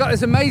 we've got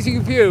this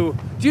amazing view.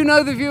 Do you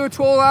know the view at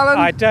all, Alan?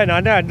 I don't. I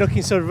know I'm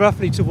looking sort of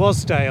roughly to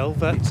Wasdale,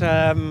 but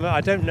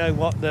I don't know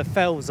what the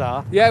fells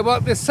are. Yeah,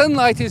 well, the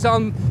sunlight is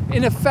on,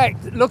 in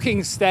effect,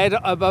 looking stead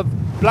above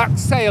Black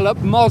Sail up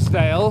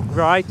Mosdale.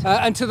 Right.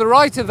 And to the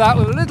right of that,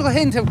 with a little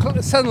hint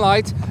of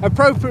sunlight,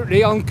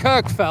 appropriately on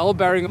Kirkfell,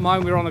 bearing in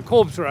mind we're on a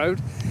corpse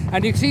road.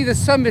 And you can see the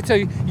summit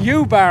of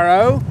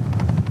Ewbarrow.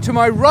 To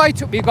my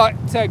right, we've got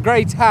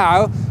Grey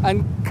Tow,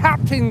 and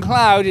Captain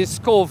Cloud is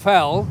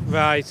Scorfell.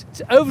 Right.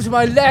 Over to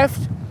my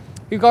left,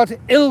 you've got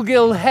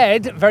Ilgill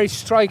Head, very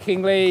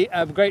strikingly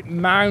a great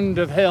mound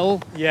of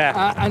hill.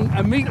 Yeah. And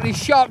immediately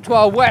sharp to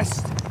our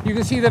west, you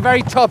can see the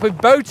very top of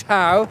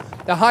Boathow,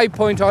 the high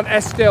point on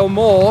Eskdale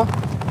Moor.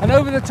 And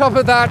over the top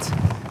of that,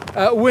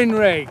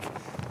 Winrig.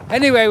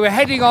 Anyway, we're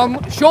heading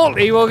on.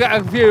 Shortly, we'll get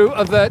a view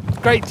of the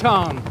Great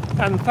Tarn.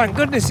 And thank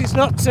goodness it's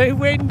not too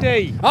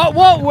windy. Oh,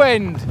 what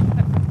wind!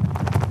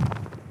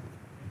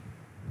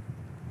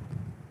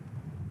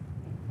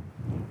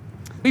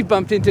 We've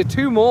bumped into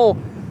two more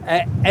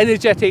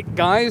energetic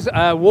guys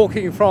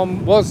walking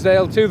from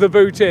Wasdale to the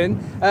Boot Inn.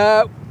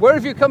 Where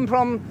have you come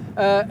from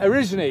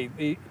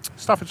originally?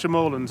 Staffordshire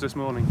Moorlands this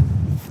morning.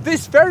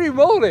 This very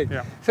morning?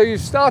 Yeah. So you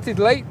started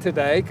late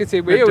today, because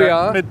here we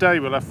are. Midday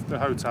we left the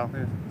hotel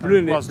here.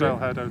 Brilliant. Wasdale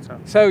Head Hotel.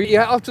 So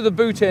you're off to the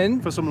Boot Inn.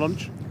 For some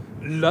lunch.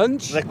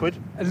 Lunch. Liquid.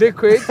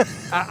 Liquid.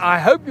 I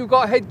hope you've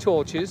got head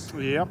torches.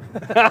 Yep.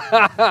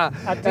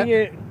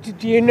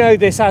 Do you know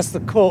this as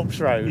the Corpse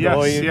Road? Yes,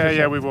 or you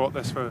yeah, we've walked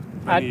this for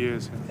many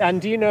years. And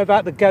do you know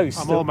about the ghost?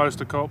 I'm almost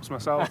a corpse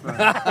myself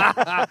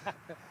now.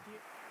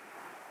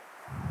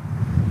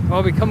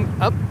 Well, we come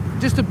up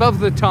just above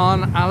the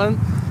Tarn, Alan.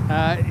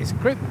 It's a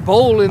great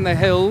bowl in the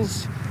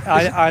hills.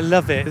 I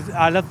love it.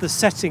 I love the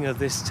setting of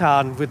this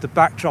town with the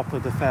backdrop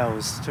of the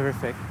fells.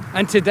 Terrific.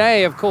 And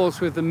today, of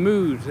course, with the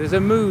mood, there's a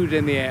mood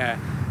in the air.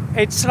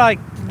 It's like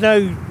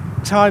no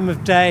time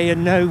of day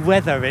and no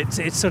weather.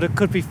 It sort of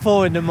could be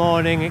 4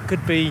 a.m, it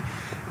could be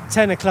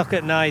 10 o'clock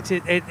at night.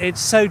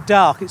 It's so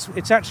dark.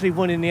 It's actually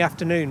 1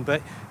 p.m,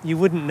 but you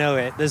wouldn't know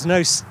it. There's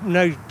no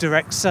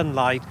direct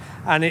sunlight,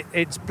 and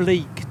it's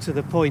bleak to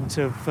the point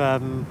of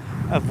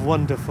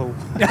wonderful.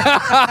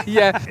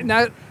 Yeah.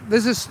 Now,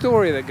 there's a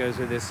story that goes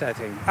with this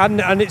setting.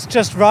 And it's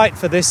just right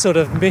for this sort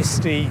of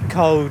misty,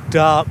 cold,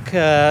 dark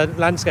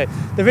landscape.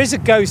 There is a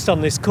ghost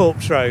on this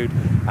Corpse Road,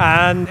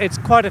 and it's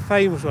quite a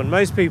famous one.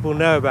 Most people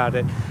know about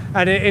it.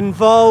 And it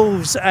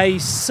involves a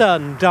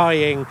son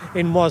dying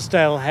in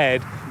Wasdale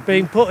Head,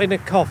 being put in a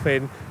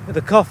coffin,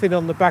 the coffin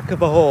on the back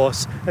of a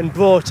horse, and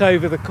brought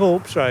over the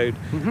Corpse Road.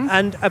 Mm-hmm.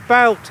 And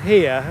about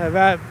here,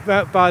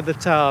 about by the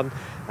Tarn,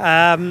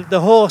 the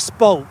horse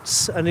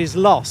bolts and is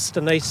lost,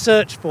 and they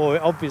search for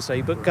it,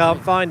 obviously, but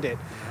can't find it.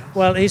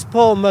 Well, his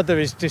poor mother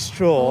is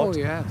distraught. Oh,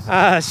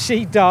 yes.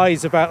 She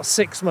dies about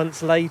 6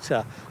 months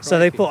later. So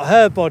they put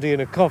her body in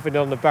a coffin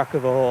on the back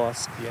of a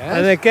horse. Yes.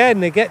 And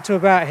again, they get to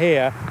about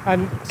here,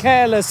 and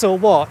careless or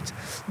what,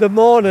 the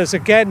mourners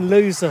again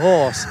lose the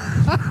horse.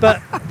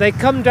 But they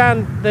come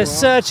down, they're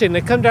searching,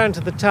 they come down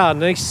to the town,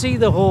 and they see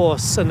the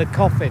horse and the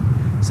coffin.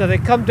 So they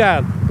come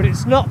down, but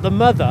it's not the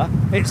mother,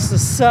 it's the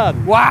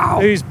son. Wow.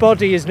 Whose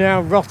body is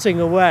now rotting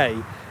away.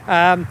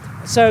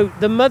 So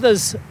the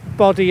mother's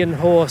body and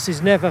horse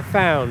is never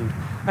found,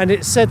 and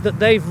it's said that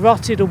they've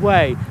rotted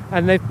away,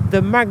 and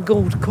the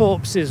mangled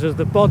corpses of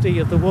the body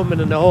of the woman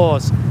and the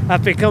horse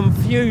have become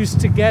fused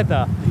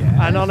together. Yes.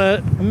 And on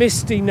a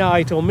misty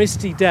night or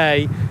misty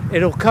day,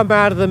 it'll come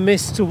out of the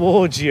mist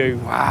towards you.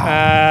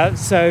 Wow.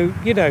 So,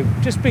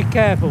 just be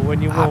careful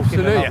when you're walking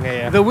along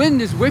here. The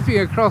wind is whipping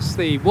across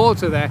the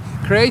water there,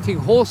 creating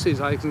horses,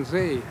 I can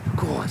see.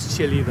 God, it's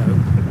chilly though.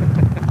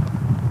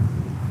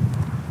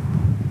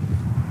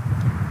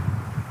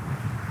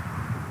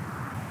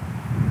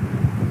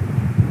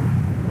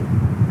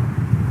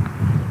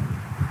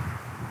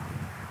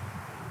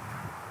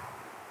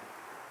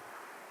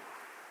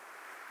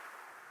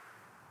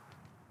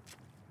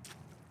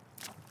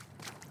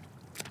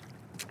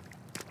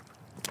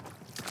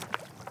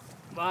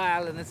 Wow,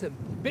 Alan, it's a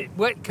bit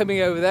wet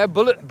coming over there.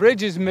 Bullet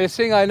Bridge is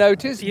missing, I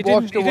noticed. You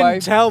washed didn't away.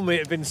 tell me it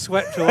had been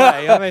swept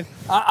away. I mean,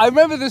 I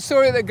remember the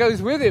story that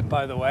goes with it,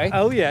 by the way.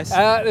 oh yes.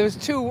 There was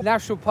two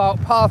National Park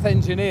path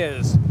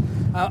engineers,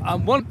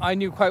 and one I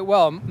knew quite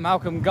well,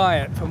 Malcolm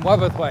Guyett from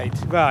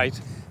Wetherthwaite. Right.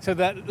 So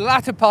the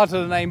latter part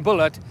of the name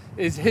Bullet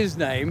is his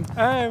name,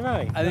 Oh,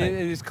 right. and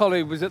his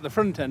colleague was at the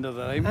front end of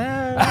the name. Oh,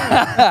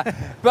 right.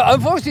 But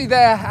unfortunately,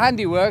 their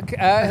handiwork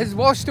has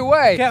washed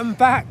away. Get them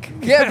back.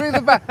 Yeah, bring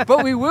them back.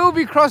 But we will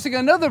be crossing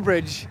another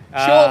bridge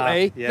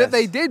shortly yes. that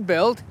they did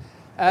build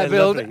They're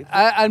lovely.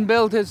 and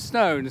built as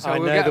stone. So I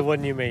we'll know get the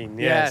one you mean.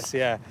 Yes,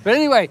 yeah. But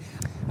anyway,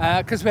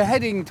 because we're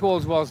heading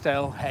towards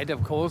Wasdale Head,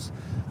 of course,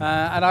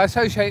 and I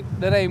associate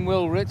the name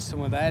Will Ritson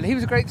with that. And he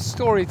was a great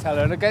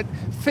storyteller and a great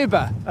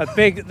fibber.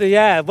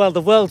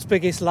 The world's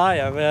biggest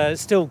liar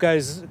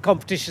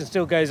competition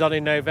still goes on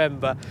in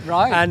November.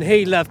 Right. And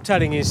he loved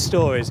telling his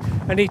stories.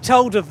 And he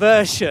told a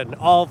version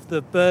of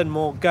the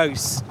Burnmore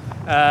ghost,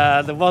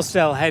 the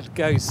Wasdale Head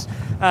ghost,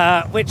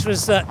 which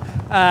was that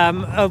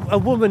a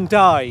woman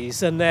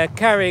dies and they're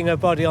carrying her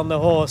body on the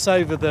horse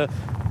over the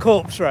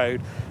corpse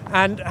road.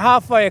 And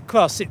halfway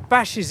across, it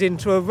bashes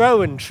into a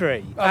rowan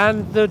tree,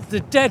 and the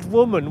dead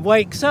woman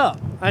wakes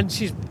up, and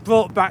she's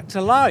brought back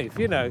to life.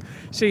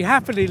 She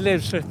happily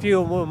lives for a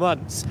few more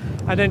months,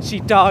 and then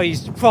she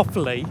dies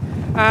properly,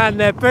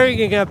 and they're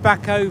bringing her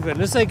back over. And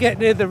as they get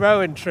near the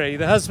rowan tree,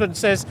 the husband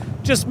says,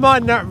 "Just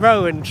mind that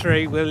rowan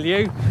tree, will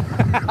you?"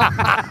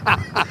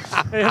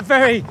 a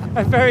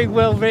very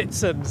Will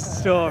Ritson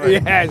story.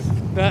 Yes.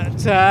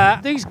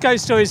 But these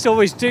ghost stories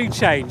always do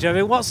change. I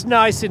mean, what's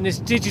nice in this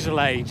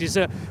digital age is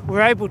that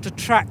we're able to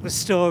track the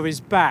stories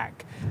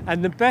back.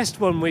 And the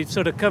best one we've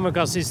sort of come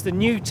across is the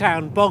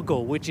Newtown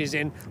Boggle, which is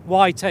in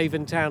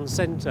Whitehaven Town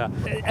Centre.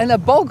 And a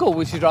boggle,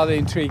 which is a rather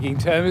intriguing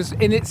term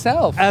in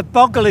itself.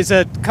 Boggle is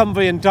a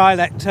Cumbrian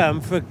dialect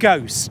term for a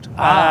ghost.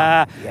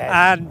 Yes.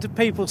 And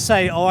people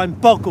say, "Oh, I'm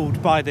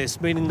boggled by this,"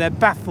 meaning they're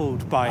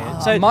baffled by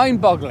it. So,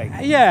 mind-boggling.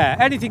 yeah,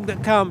 anything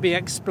that can't be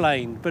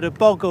explained. But a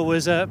boggle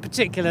was a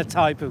particular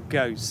type of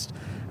ghost.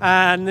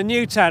 And the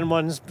Newtown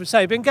ones,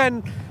 say, been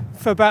going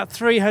for about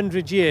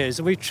 300 years,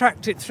 and we've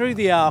tracked it through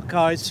the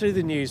archives, through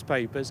the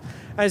newspapers.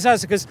 And it's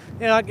also because,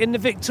 in the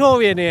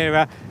Victorian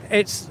era,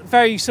 it's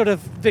very sort of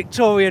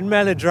Victorian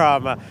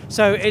melodrama.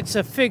 So it's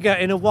a figure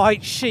in a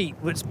white sheet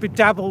that's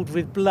bedabbled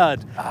with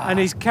blood, and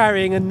he's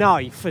carrying a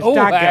knife, a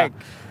dagger. heck.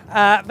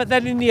 But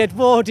then in the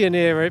Edwardian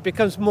era, it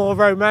becomes more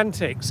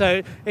romantic.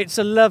 So it's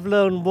a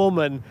lovelorn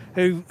woman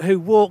who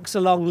walks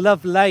along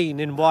Love Lane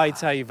in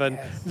Whitehaven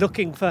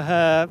looking for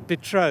her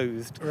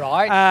betrothed.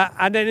 Right.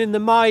 And then in the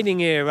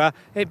mining era,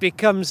 it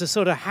becomes a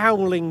sort of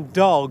howling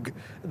dog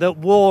that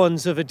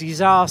warns of a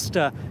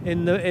disaster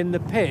in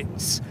the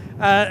pits.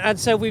 And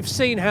so we've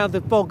seen how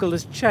the boggle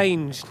has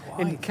changed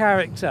in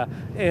character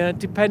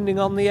depending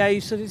on the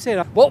age that it's in.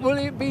 What will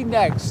it be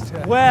next?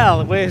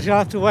 Well, we'll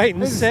have to wait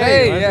and see.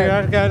 Yeah. We'll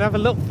have to go and have a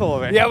look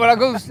for it. Yeah, well, I'll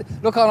go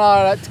look on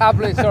our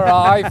tablets or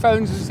our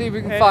iPhones and see if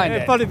we can find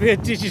It'll it. probably be a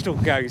digital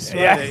ghost.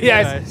 Yeah, won't it?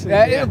 yes.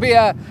 Yeah, It'll be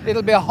a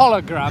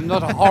hologram,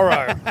 not a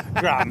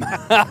horogram.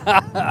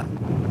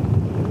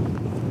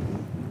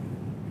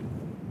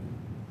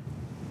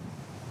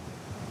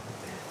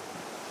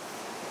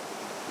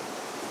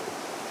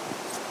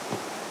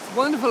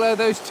 Wonderful how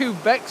those two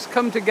becks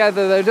come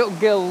together, those little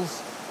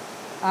gills,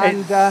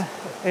 and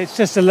It's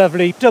just a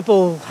lovely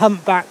double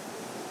humpback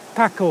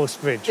packhorse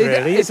bridge,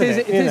 really, isn't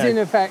it? It is in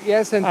effect,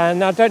 yes. And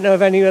And I don't know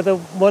of any other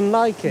one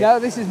like it. now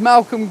this is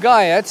Malcolm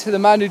Guyett, the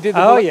man who did the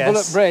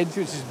Bullet Bridge,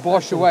 which is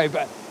washed away,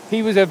 but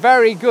he was a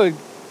very good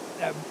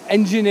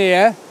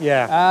engineer,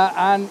 Yeah.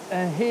 and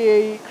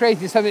he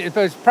created something that's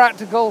both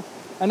practical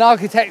and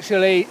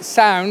architecturally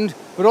sound,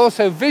 but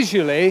also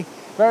visually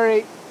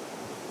very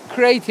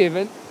creative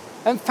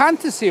and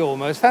fantasy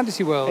almost,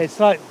 fantasy world. It's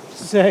like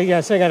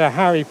something out of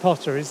Harry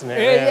Potter, isn't it?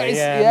 Really?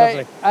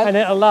 Lovely. And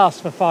it'll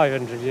last for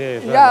 500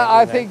 years.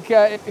 I think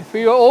if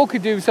we all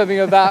could do something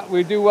of that,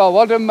 we'd do well.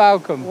 Well done,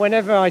 Malcolm.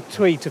 Whenever I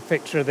tweet a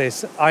picture of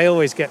this, I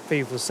always get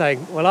people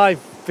saying, well,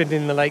 I've been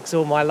in the lakes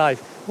all my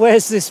life.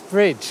 Where's this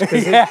bridge?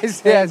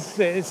 Yes.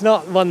 It's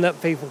not one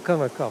that people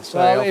come across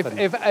very often.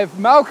 If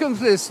Malcolm's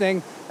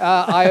listening,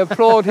 I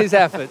applaud his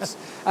efforts.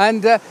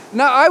 And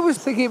now I was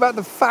thinking about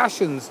the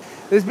fashions.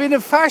 There's been a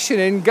fashion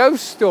in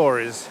ghost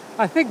stories.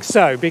 I think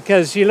so,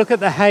 because you look at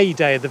the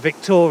heyday of the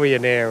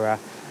Victorian era,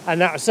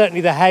 and that was certainly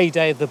the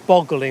heyday of the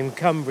Boggle in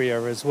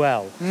Cumbria as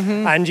well.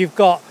 Mm-hmm. And you've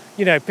got,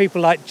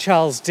 people like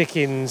Charles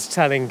Dickens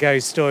telling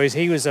ghost stories.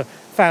 He was a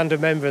founder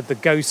member of the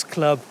Ghost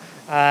Club.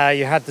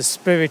 You had the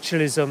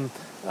spiritualism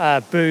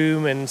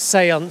boom and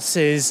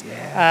seances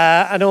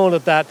and all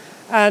of that.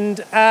 And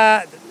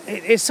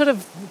it sort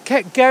of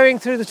kept going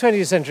through the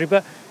 20th century,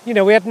 but we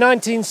had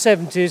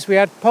 1970s, we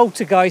had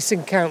poltergeists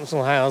in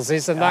council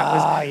houses, and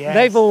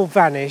they've all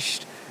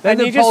vanished. Then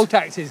the poll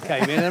taxes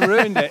came in and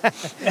ruined it.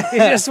 You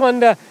just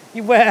wonder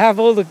where have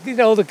all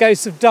the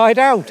ghosts have died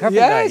out, haven't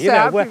they?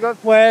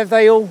 Where have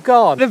they all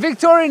gone? The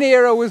Victorian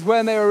era was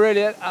when they were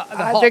really at the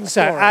hot I think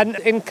so. story. And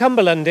in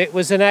Cumberland, it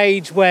was an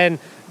age when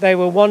they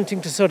were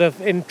wanting to sort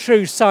of, in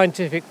true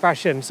scientific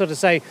fashion, sort of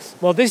say,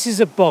 well, this is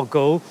a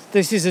boggle,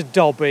 this is a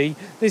dobby,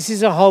 this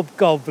is a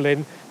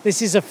hobgoblin, this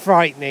is a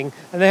frightening,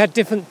 and they had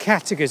different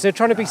categories. They're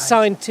trying to be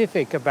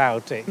scientific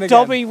about it.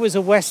 Dobby was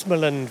a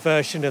Westmoreland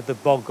version of the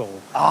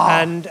boggle,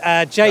 and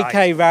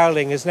J.K.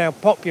 Rowling has now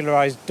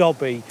popularised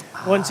Dobby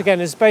once again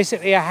as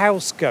basically a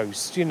house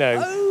ghost,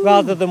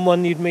 rather than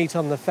one you'd meet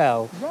on the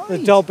fell. Right. The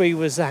Dobby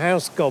was a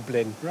house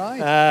goblin.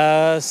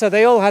 Right. So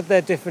they all had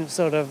their different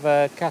sort of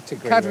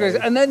categories. Really.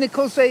 And then, of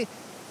course,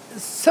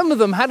 some of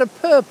them had a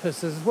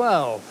purpose as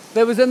well.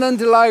 There was an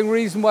underlying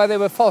reason why they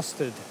were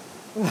fostered.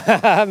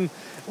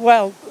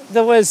 Well,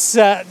 there was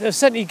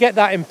certainly you get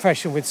that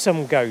impression with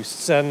some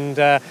ghosts, and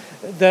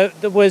there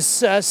was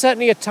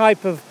certainly a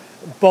type of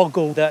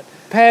boggle that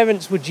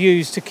parents would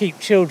use to keep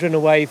children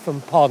away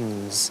from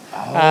ponds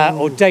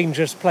or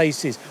dangerous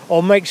places,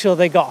 or make sure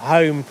they got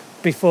home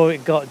before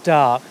it got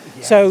dark.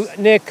 Yes. So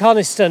near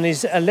Coniston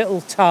is a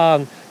little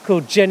tarn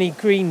called Jenny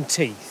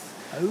Greenteeth.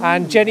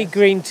 And Jenny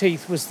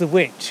Greenteeth was the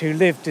witch who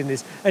lived in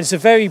this, and it's a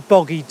very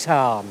boggy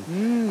tarn.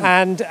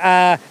 And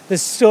the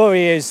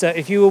story is that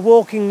if you were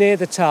walking near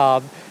the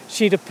tarn,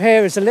 she'd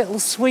appear as a little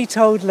sweet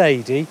old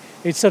lady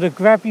who'd sort of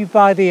grab you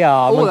by the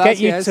arm and get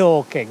you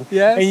talking.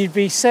 Yes. And you'd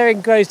be so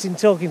engrossed in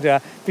talking to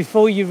her,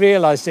 before you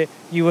realised it,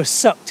 you were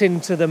sucked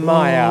into the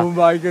mire. Oh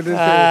my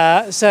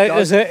goodness. So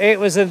it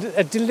was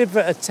a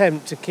deliberate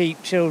attempt to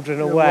keep children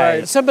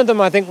away. Some of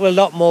them I think were a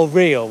lot more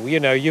real.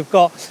 You've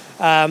got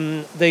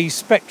the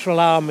spectral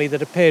army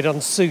that appeared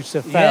on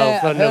Souter Fell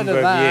for a number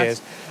of years.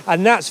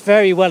 And that's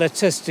very well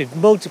attested.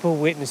 Multiple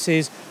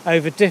witnesses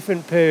over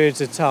different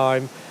periods of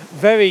time.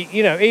 Very,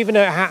 even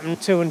though it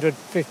happened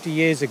 250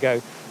 years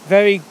ago,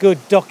 very good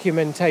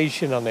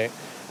documentation on it.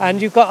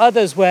 And you've got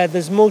others where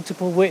there's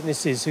multiple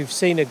witnesses who've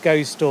seen a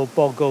ghost or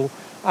boggle,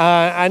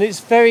 and it's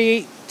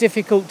very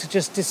difficult to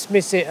just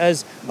dismiss it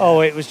as,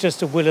 it was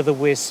just a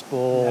will-o'-the-wisp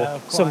or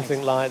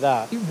something like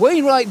that.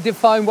 Wainwright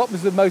defined what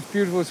was the most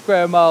beautiful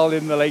square mile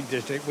in the Lake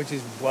District, which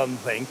is one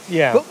thing.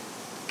 Yeah. But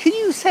can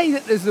you say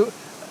that there's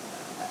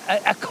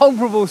a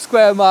comparable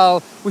square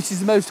mile which is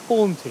the most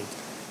haunted?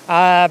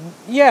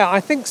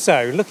 I think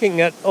so.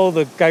 Looking at all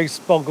the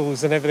ghost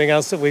boggles and everything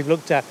else that we've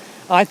looked at,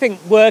 I think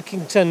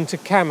Workington to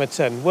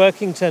Camerton,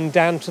 Workington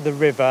down to the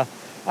river,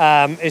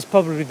 is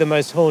probably the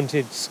most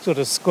haunted sort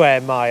of square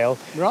mile.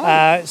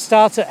 Right.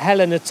 Start at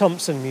Helena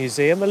Thompson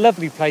Museum, a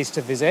lovely place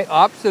to visit.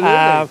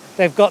 Absolutely.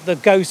 They've got the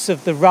ghosts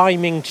of the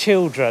rhyming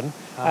children,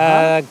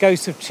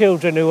 ghosts of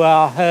children who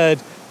are heard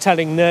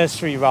telling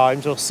nursery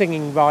rhymes or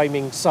singing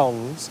rhyming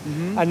songs.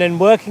 Mm-hmm. And then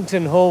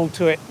Workington Hall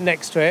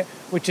next to it,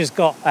 which has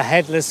got a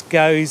headless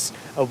ghost,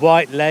 a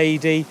white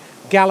lady,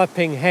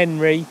 Galloping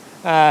Henry,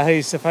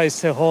 who's supposed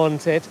to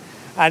haunt it.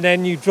 And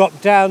then you drop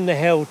down the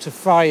hill to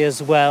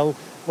Friar's Well,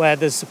 where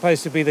there's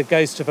supposed to be the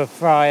ghost of a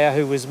friar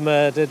who was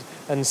murdered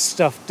and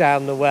stuffed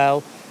down the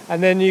well.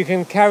 And then you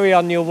can carry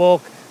on your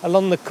walk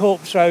along the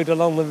Corpse Road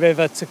along the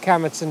river to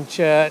Camerton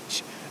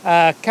Church.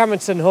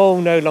 Camerton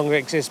Hall no longer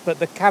exists, but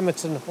the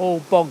Camerton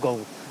Hall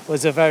Boggle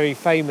was a very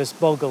famous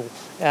boggle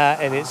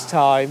in its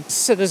time.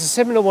 So there's a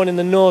similar one in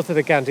the north of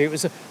the county. It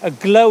was a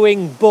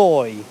glowing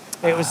boy.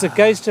 It was the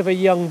ghost of a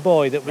young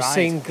boy that was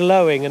seen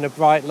glowing in a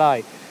bright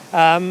light.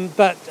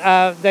 But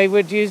they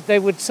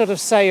would sort of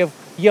say of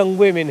young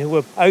women who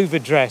were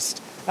overdressed,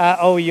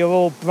 you're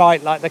all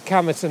bright like the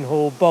Camerton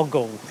Hall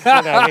Boggle,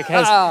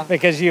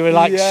 because you were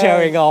like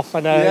showing off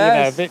and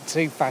a bit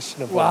too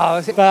fashionable.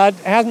 Wow. But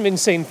it hasn't been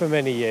seen for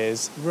many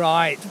years.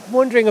 Right.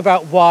 Wondering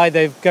about why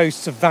the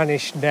ghosts have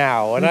vanished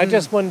now, and I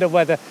just wonder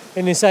whether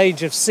in this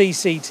age of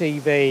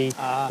CCTV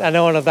and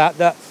all of that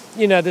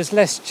there's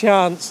less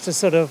chance to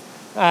sort of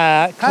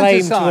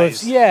claim to have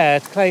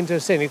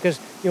seen it, because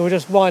you will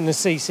just wind the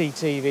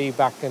CCTV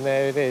back and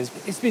there it is.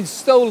 It's been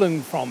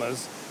stolen from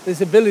us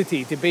this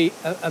ability to be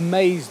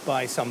amazed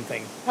by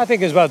something. I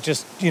think as well,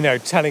 just,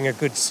 telling a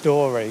good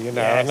story, Yes.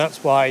 and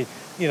that's why,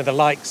 the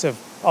likes of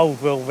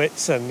old Will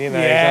Whitson,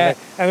 Yeah.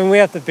 I mean, we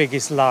have the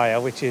Biggest Liar,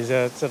 which is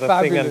a sort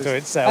of thing Fabulous. unto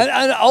itself.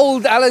 And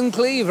old Alan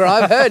Cleaver,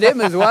 I've heard him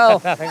as well.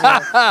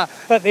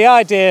 But the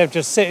idea of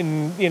just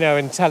sitting,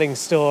 and telling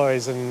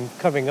stories and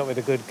coming up with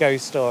a good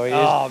ghost story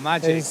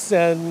magic. is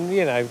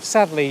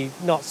sadly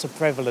not so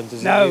prevalent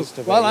as it No, used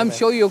to be. well, I'm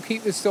sure you'll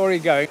keep the story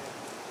going.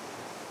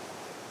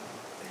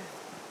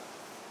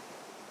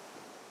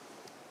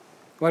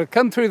 Well, I've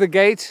come through the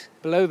gate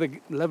below the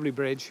lovely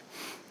bridge,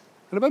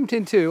 and I bumped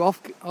into,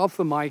 off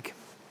the mic,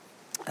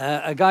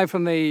 a guy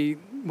from the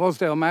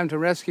Wasdale Mountain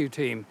Rescue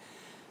Team.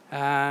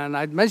 And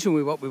I'd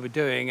mentioned what we were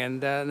doing,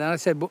 and then I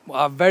said,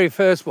 our very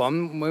first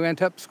one, we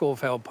went up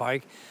Scorefell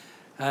Pike,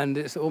 and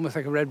it's almost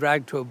like a red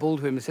rag to a bull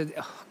to him. He said,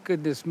 oh,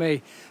 goodness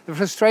me, the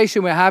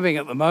frustration we're having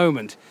at the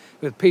moment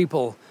with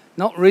people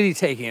not really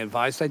taking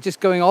advice, they're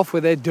just going off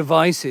with their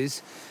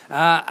devices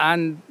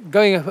and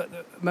going up at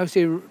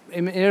mostly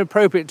in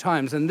inappropriate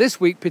times. And this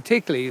week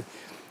particularly,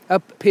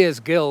 up Piers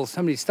Gill,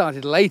 somebody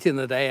started late in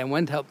the day and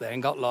went up there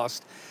and got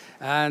lost.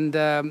 And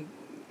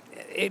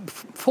it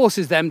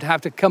forces them to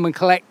have to come and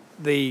collect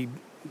the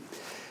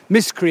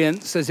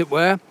miscreants, as it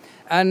were.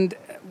 And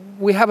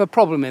we have a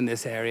problem in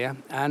this area.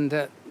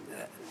 And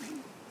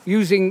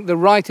using the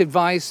right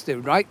advice, the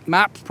right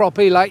maps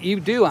properly, like you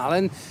do,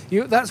 Alan,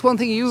 that's one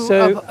thing you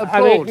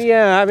applaud.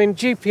 I mean,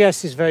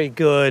 GPS is very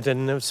good,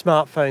 and the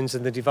smartphones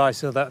and the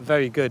devices are that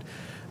very good.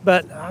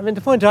 But, I mean,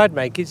 the point I'd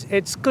make is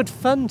it's good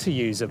fun to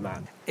use a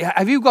map. Yeah,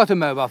 have you got a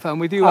mobile phone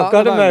with you? I've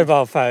got a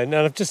mobile phone,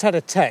 and I've just had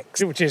a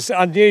text, which is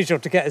unusual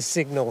to get a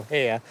signal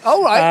here.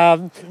 Oh,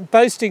 right.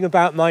 Boasting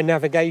about my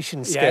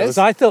navigation skills. Yes.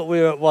 I thought we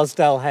were at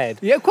Wasdale Head.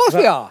 Yeah, of course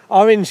we are.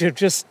 Orange have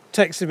just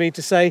texted me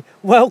to say,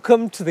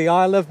 welcome to the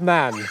Isle of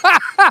Man. So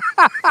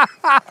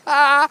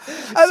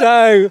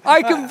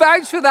I can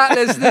vouch for that,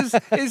 listeners.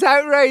 It's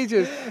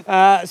outrageous.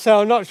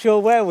 So I'm not sure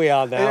where we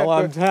are now.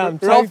 I'm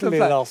totally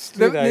lost.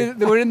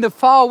 We're in the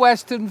far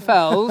western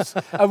fells,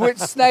 of which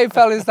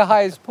Snaefell is the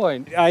highest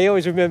point. I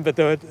always remember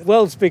the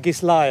World's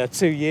Biggest Liar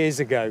 2 years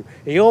ago.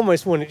 He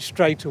almost won it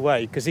straight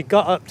away because he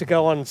got up to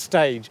go on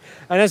stage.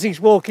 And as he's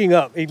walking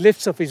up, he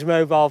lifts up his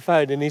mobile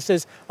phone and he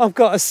says, I've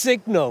got a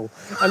signal.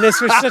 And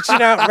this was such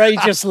an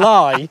outrageous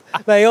lie,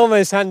 they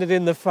almost handed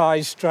in the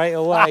prize straight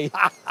away.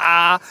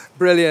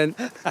 Brilliant.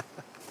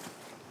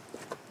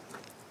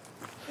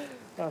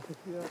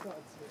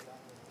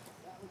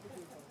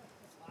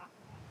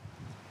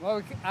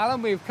 Well,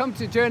 Alan, we've come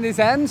to Journey's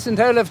End, St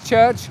Olaf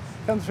Church,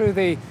 come through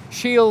the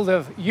shield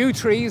of yew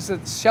trees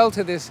that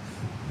shelter this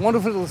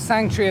wonderful little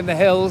sanctuary in the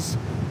hills.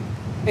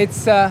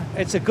 It's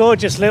a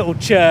gorgeous little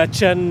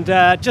church, and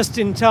just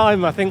in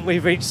time I think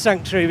we've reached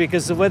sanctuary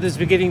because the weather's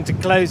beginning to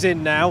close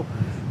in now.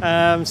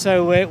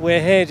 So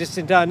we're here just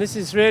in time. This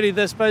is really,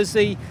 I suppose,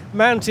 the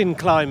mountain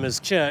climbers'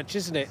 church,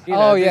 isn't it?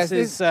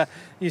 Yes.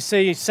 You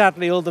see,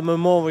 sadly, all the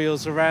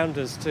memorials around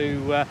us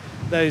to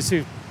those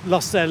who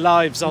lost their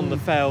lives on the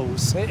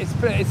fells.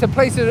 It's a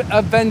place of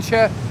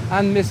adventure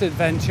and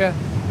misadventure,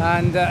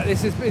 and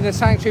this has been a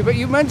sanctuary. But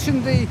you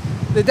mentioned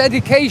the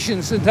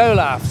dedication, St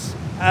Olaf's.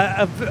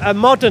 A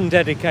modern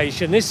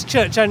dedication. This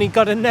church only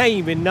got a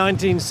name in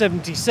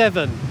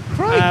 1977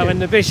 when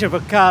the Bishop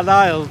of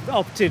Carlisle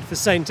opted for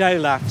St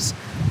Olaf's,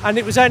 and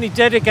it was only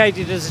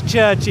dedicated as a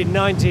church in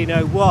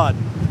 1901.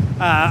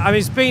 I mean,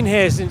 it's been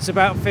here since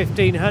about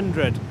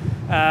 1500,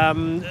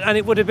 and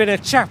it would have been a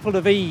chapel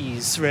of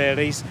ease,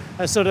 really,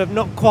 a sort of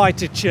not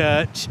quite a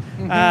church.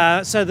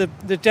 Mm-hmm. So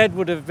the dead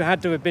would have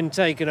had to have been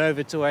taken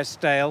over to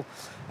Eskdale.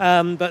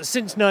 But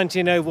since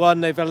 1901,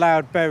 they've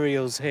allowed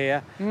burials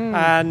here,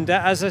 and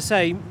as I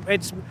say,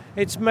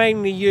 it's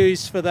mainly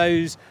used for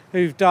those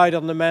who've died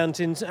on the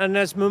mountains, and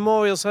as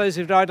memorials for those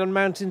who've died on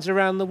mountains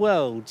around the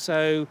world.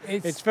 So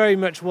it's very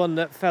much one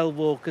that fell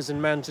walkers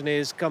and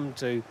mountaineers come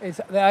to.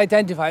 They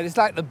identify it. It's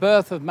like the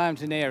birth of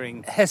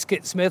mountaineering.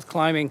 Heskett Smith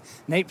climbing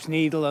Nape's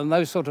Needle and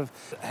those sort of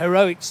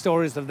heroic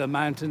stories of the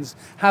mountains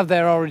have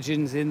their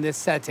origins in this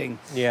setting.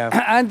 Yeah.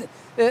 And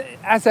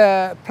as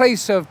a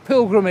place of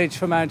pilgrimage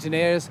for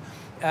mountaineers,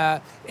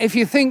 if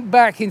you think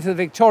back into the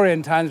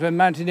Victorian times when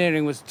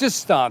mountaineering was just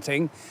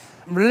starting,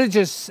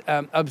 religious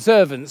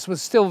observance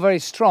was still very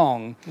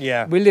strong.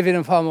 Yeah. We live in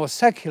a far more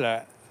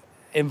secular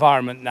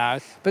environment now,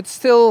 but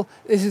still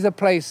this is a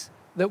place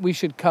that we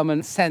should come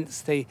and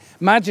sense the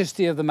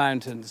majesty of the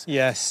mountains.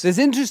 Yes. There's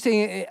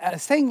interesting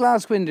stained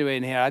glass window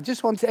in here. I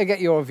just want to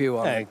get your view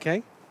on it.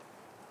 Okay.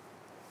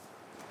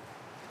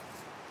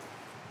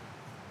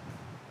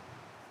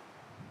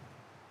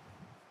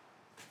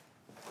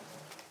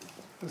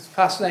 It's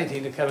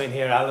fascinating to come in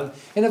here, Alan.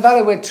 In a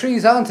valley where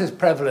trees aren't as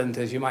prevalent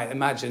as you might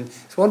imagine,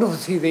 it's wonderful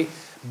to see the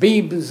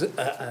beams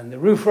and the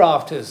roof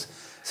rafters.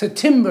 So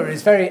timber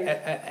is very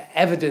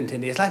evident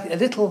in here. It's like a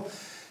little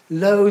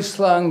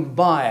low-slung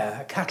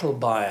byre, a cattle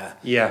byre.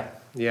 Yeah.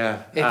 Yeah,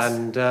 It's-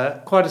 and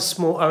quite a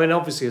small, I mean,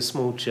 obviously a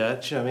small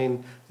church. I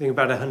mean, I think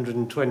about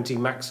 120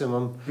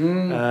 maximum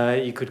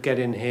you could get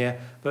in here,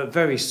 but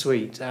very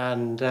sweet.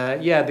 And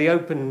the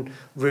open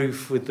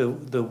roof with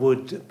the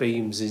wood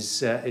beams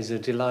is a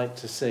delight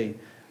to see.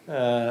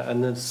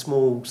 And the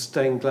small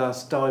stained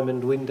glass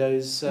diamond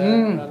windows.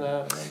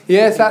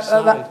 Yes, each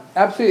side. that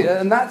absolutely,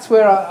 and that's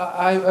where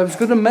I was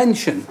going to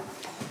mention.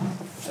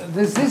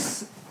 There's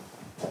this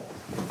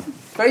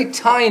very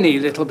tiny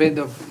little bit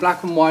of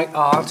black and white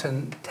art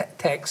and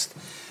text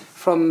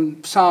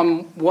from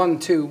Psalm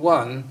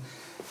 121.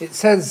 It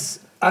says,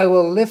 "I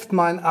will lift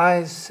mine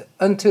eyes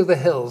unto the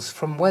hills,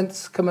 from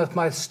whence cometh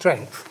my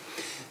strength."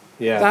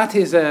 Yeah. That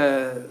is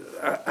a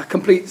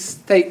complete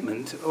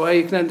statement where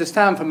you can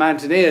understand for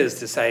mountaineers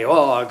to say,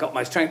 "Oh, I got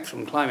my strength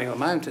from climbing the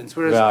mountains,"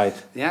 whereas Right.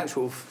 the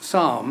actual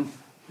psalm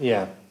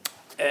Yeah.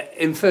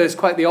 infers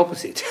quite the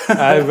opposite.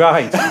 Oh,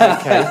 right.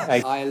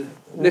 Okay. I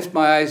lift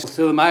my eyes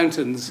to the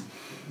mountains,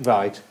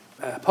 Right.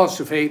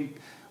 apostrophe,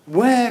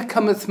 where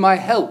cometh my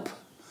help?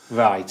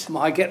 Right.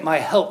 I get my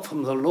help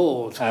from the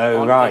Lord Oh,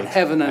 on right. in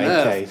heaven and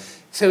Okay. earth.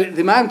 So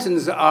the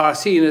mountains are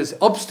seen as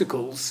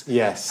obstacles,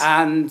 Yes.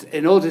 and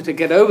in order to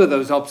get over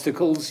those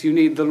obstacles, you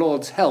need the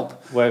Lord's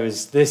help.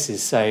 Whereas this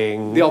is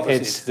saying The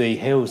opposite. it's the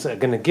hills that are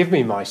going to give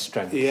me my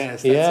strength.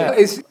 Yes, that's Yeah. it.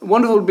 It's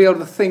wonderful to be able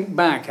to think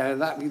back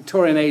that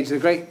Victorian age, the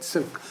great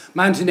sort of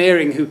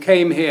mountaineering who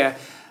came here,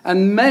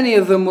 and many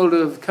of them would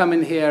have come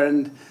in here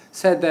and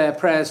said their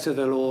prayers to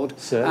the Lord,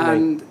 Certainly.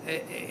 and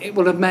it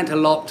will have meant a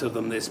lot to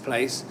them, this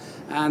place.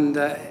 And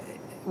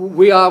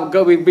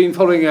we've been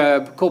following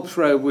a corpse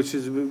road, which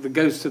is the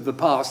ghost of the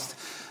past.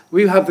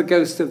 We have the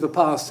ghost of the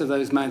past of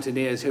those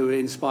mountaineers who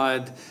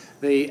inspired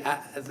the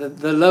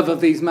love of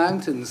these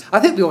mountains. I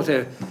think we ought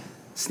to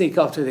sneak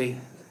off to the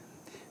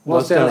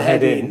Wasdale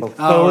Head Inn.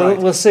 Oh, Well,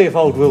 right. we'll see if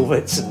old Will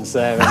Whitson's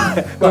there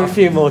and got a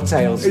few more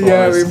tales for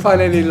Yeah, us. we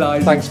find any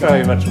lies. Thanks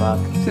very much, Mark.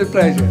 It's a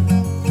pleasure.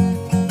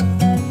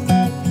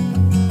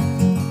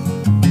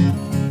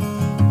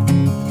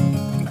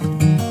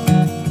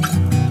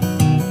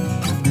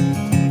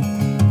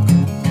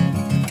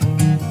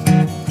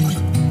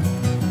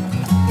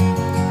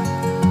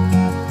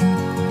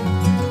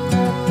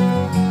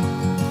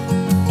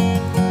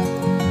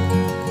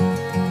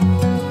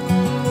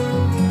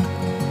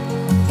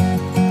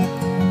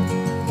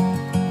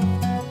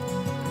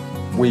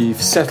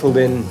 We've settled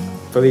in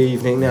for the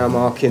evening now,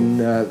 Mark, in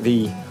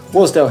the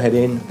Wasdale Head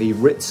Inn, the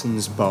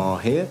Ritson's Bar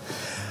here.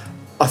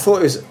 I thought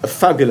it was a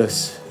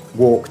fabulous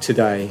walk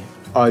today.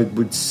 I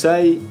would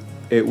say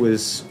it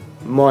was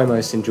my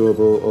most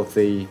enjoyable of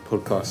the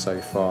podcast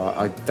so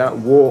far. That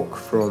walk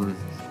from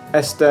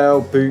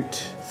Eskdale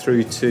Boot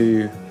through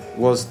to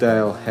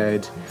Wasdale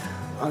Head,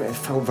 it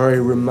felt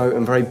very remote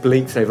and very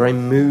bleak today, very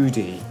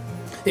moody.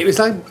 It was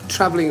like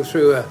travelling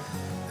through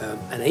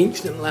an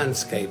ancient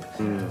landscape,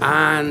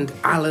 and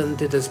Alan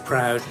did us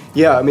proud.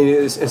 Yeah, I mean,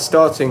 it's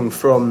starting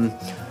from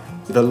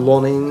the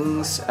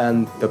Lonnings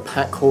and the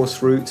pack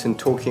horse routes and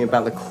talking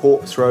about the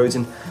corpse roads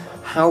and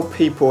how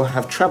people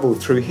have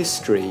travelled through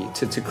history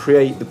to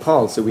create the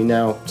paths that we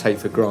now take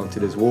for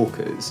granted as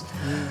walkers.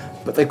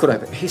 But they've got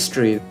a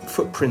history,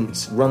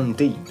 footprints run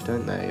deep,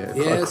 don't they,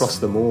 Yes, across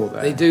the moor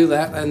there. They do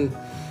that, and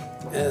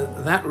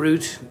that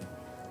route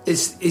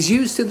is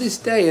used to this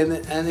day.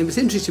 And it was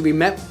interesting, we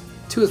met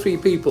 2 or 3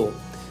 people,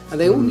 and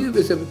they all knew it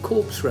was a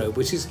corpse road,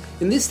 which is,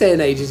 in this day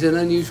and age, is an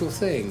unusual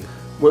thing.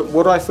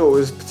 What I thought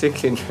was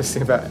particularly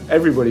interesting about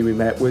everybody we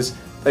met was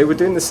they were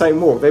doing the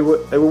same walk. They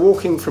were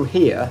walking from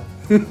here,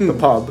 the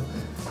pub,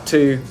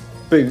 to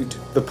Boot,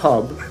 the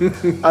pub,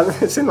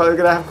 and it seemed like they were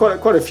going to have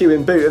quite a few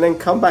in Boot and then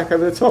come back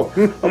over the top.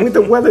 And with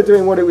the weather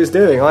doing what it was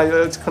doing,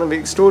 it's kind of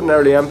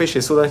extraordinarily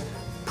ambitious, although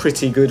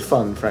pretty good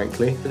fun,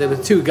 frankly. There were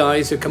 2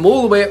 guys who come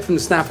all the way up from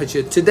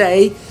Staffordshire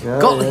today,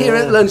 got here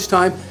at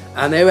lunchtime,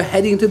 and they were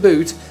heading to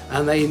Boot,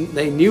 and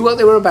they knew what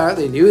they were about.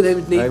 They knew they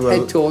would need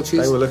head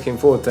torches. They were looking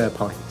forward to their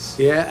pints.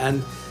 Yeah,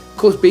 and of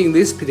course, being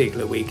this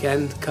particular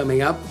weekend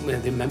coming up,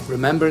 with the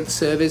remembrance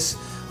service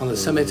on the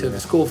summit of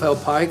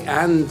Scawfell Pike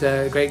and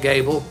Great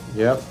Gable,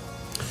 Yep.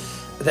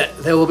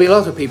 there will be a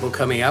lot of people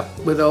coming up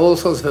with all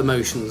sorts of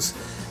emotions,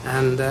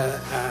 and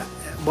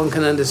one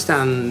can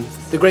understand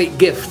the great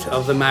gift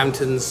of the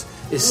mountains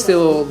is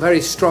still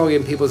very strong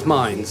in people's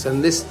minds,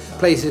 and this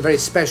place is a very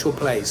special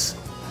place.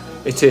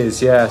 It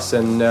is, yes,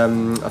 and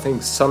I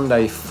think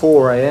Sunday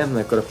 4 a.m.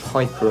 they've got a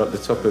piper up the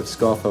top of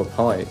Scawfell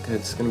Pike.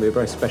 It's going to be a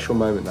very special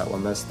moment, that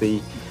one. That's the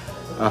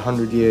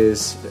 100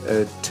 years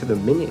to the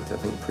minute, I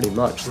think, pretty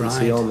much, since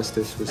the Right.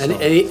 armistice was And,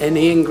 signed. and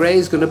Ian Gray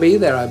is going to be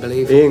there, I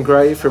believe. Ian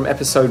Gray from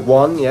episode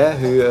 1, yeah,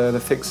 who the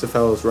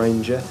Fixer-Fells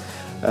Ranger,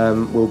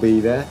 will be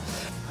there.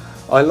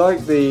 I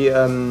like the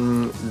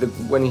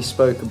when he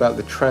spoke about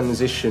the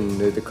transition,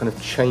 the kind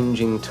of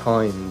changing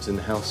times and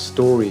how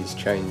stories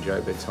change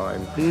over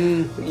time.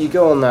 You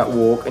go on that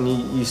walk and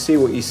you see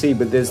what you see,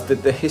 but there's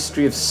the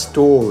history of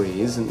story,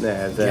 isn't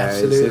there? There, Yeah,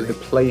 absolutely. The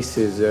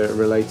places are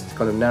related to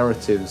kind of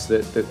narratives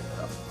that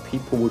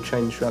people will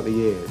change throughout the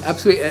years.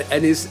 Absolutely,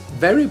 and it's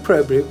very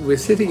appropriate. We're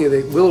sitting in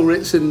the Will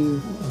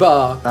Ritson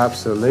bar,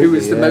 Absolutely, who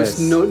was the most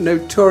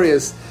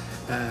notorious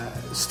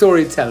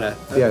storyteller.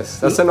 Yes,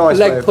 that's a nice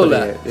way leg of putting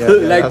puller. it. Yeah,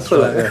 Leg that's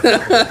puller.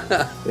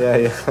 right,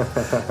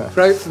 yeah.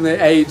 Right from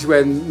the age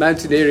when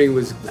mountaineering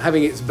was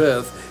having its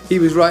birth, he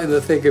was right in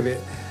the thick of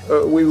it.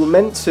 We were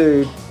meant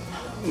to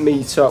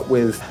meet up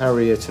with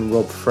Harriet and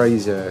Rob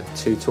Fraser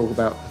to talk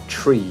about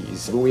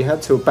trees, but we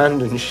had to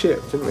abandon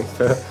ship, didn't we,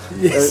 for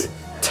Yes.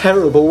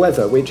 terrible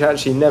weather, which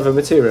actually never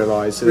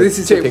materialised. This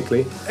is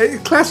typically. a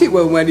classic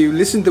one when you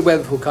listen to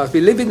weather forecasts.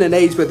 We live in an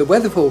age where the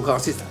weather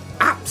forecast is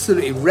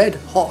absolutely red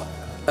hot,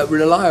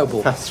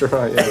 reliable. That's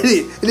right. Yeah.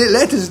 And it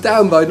let us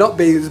down by not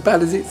being as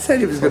bad as it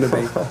said it was going to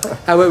be.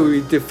 However,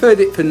 we deferred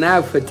it for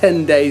now for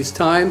 10 days'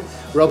 time.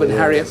 Rob and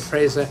Harriet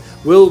Fraser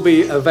will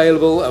be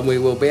available and we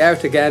will be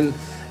out again.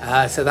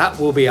 So that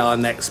will be our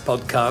next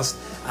podcast.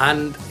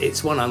 And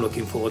it's one I'm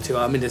looking forward to.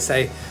 I'm going to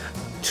say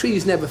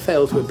trees never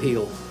fail to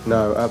appeal.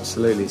 No,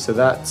 absolutely. So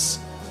that's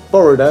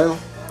Borrowdale,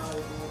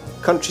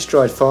 Country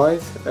Stride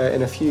 5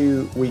 in a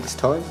few weeks'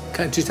 time.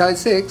 Countryside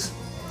 6.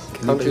 Can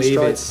you Country believe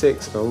Stride it?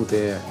 6. Oh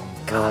dear.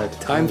 God,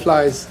 Right. time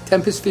flies.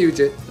 Tempest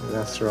fugit.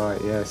 That's right.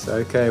 Yes.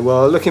 Okay.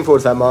 Well, looking forward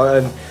to that,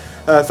 Mark.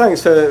 And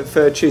thanks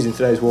for choosing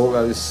today's walk.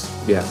 That was,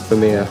 for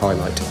me, a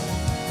highlight.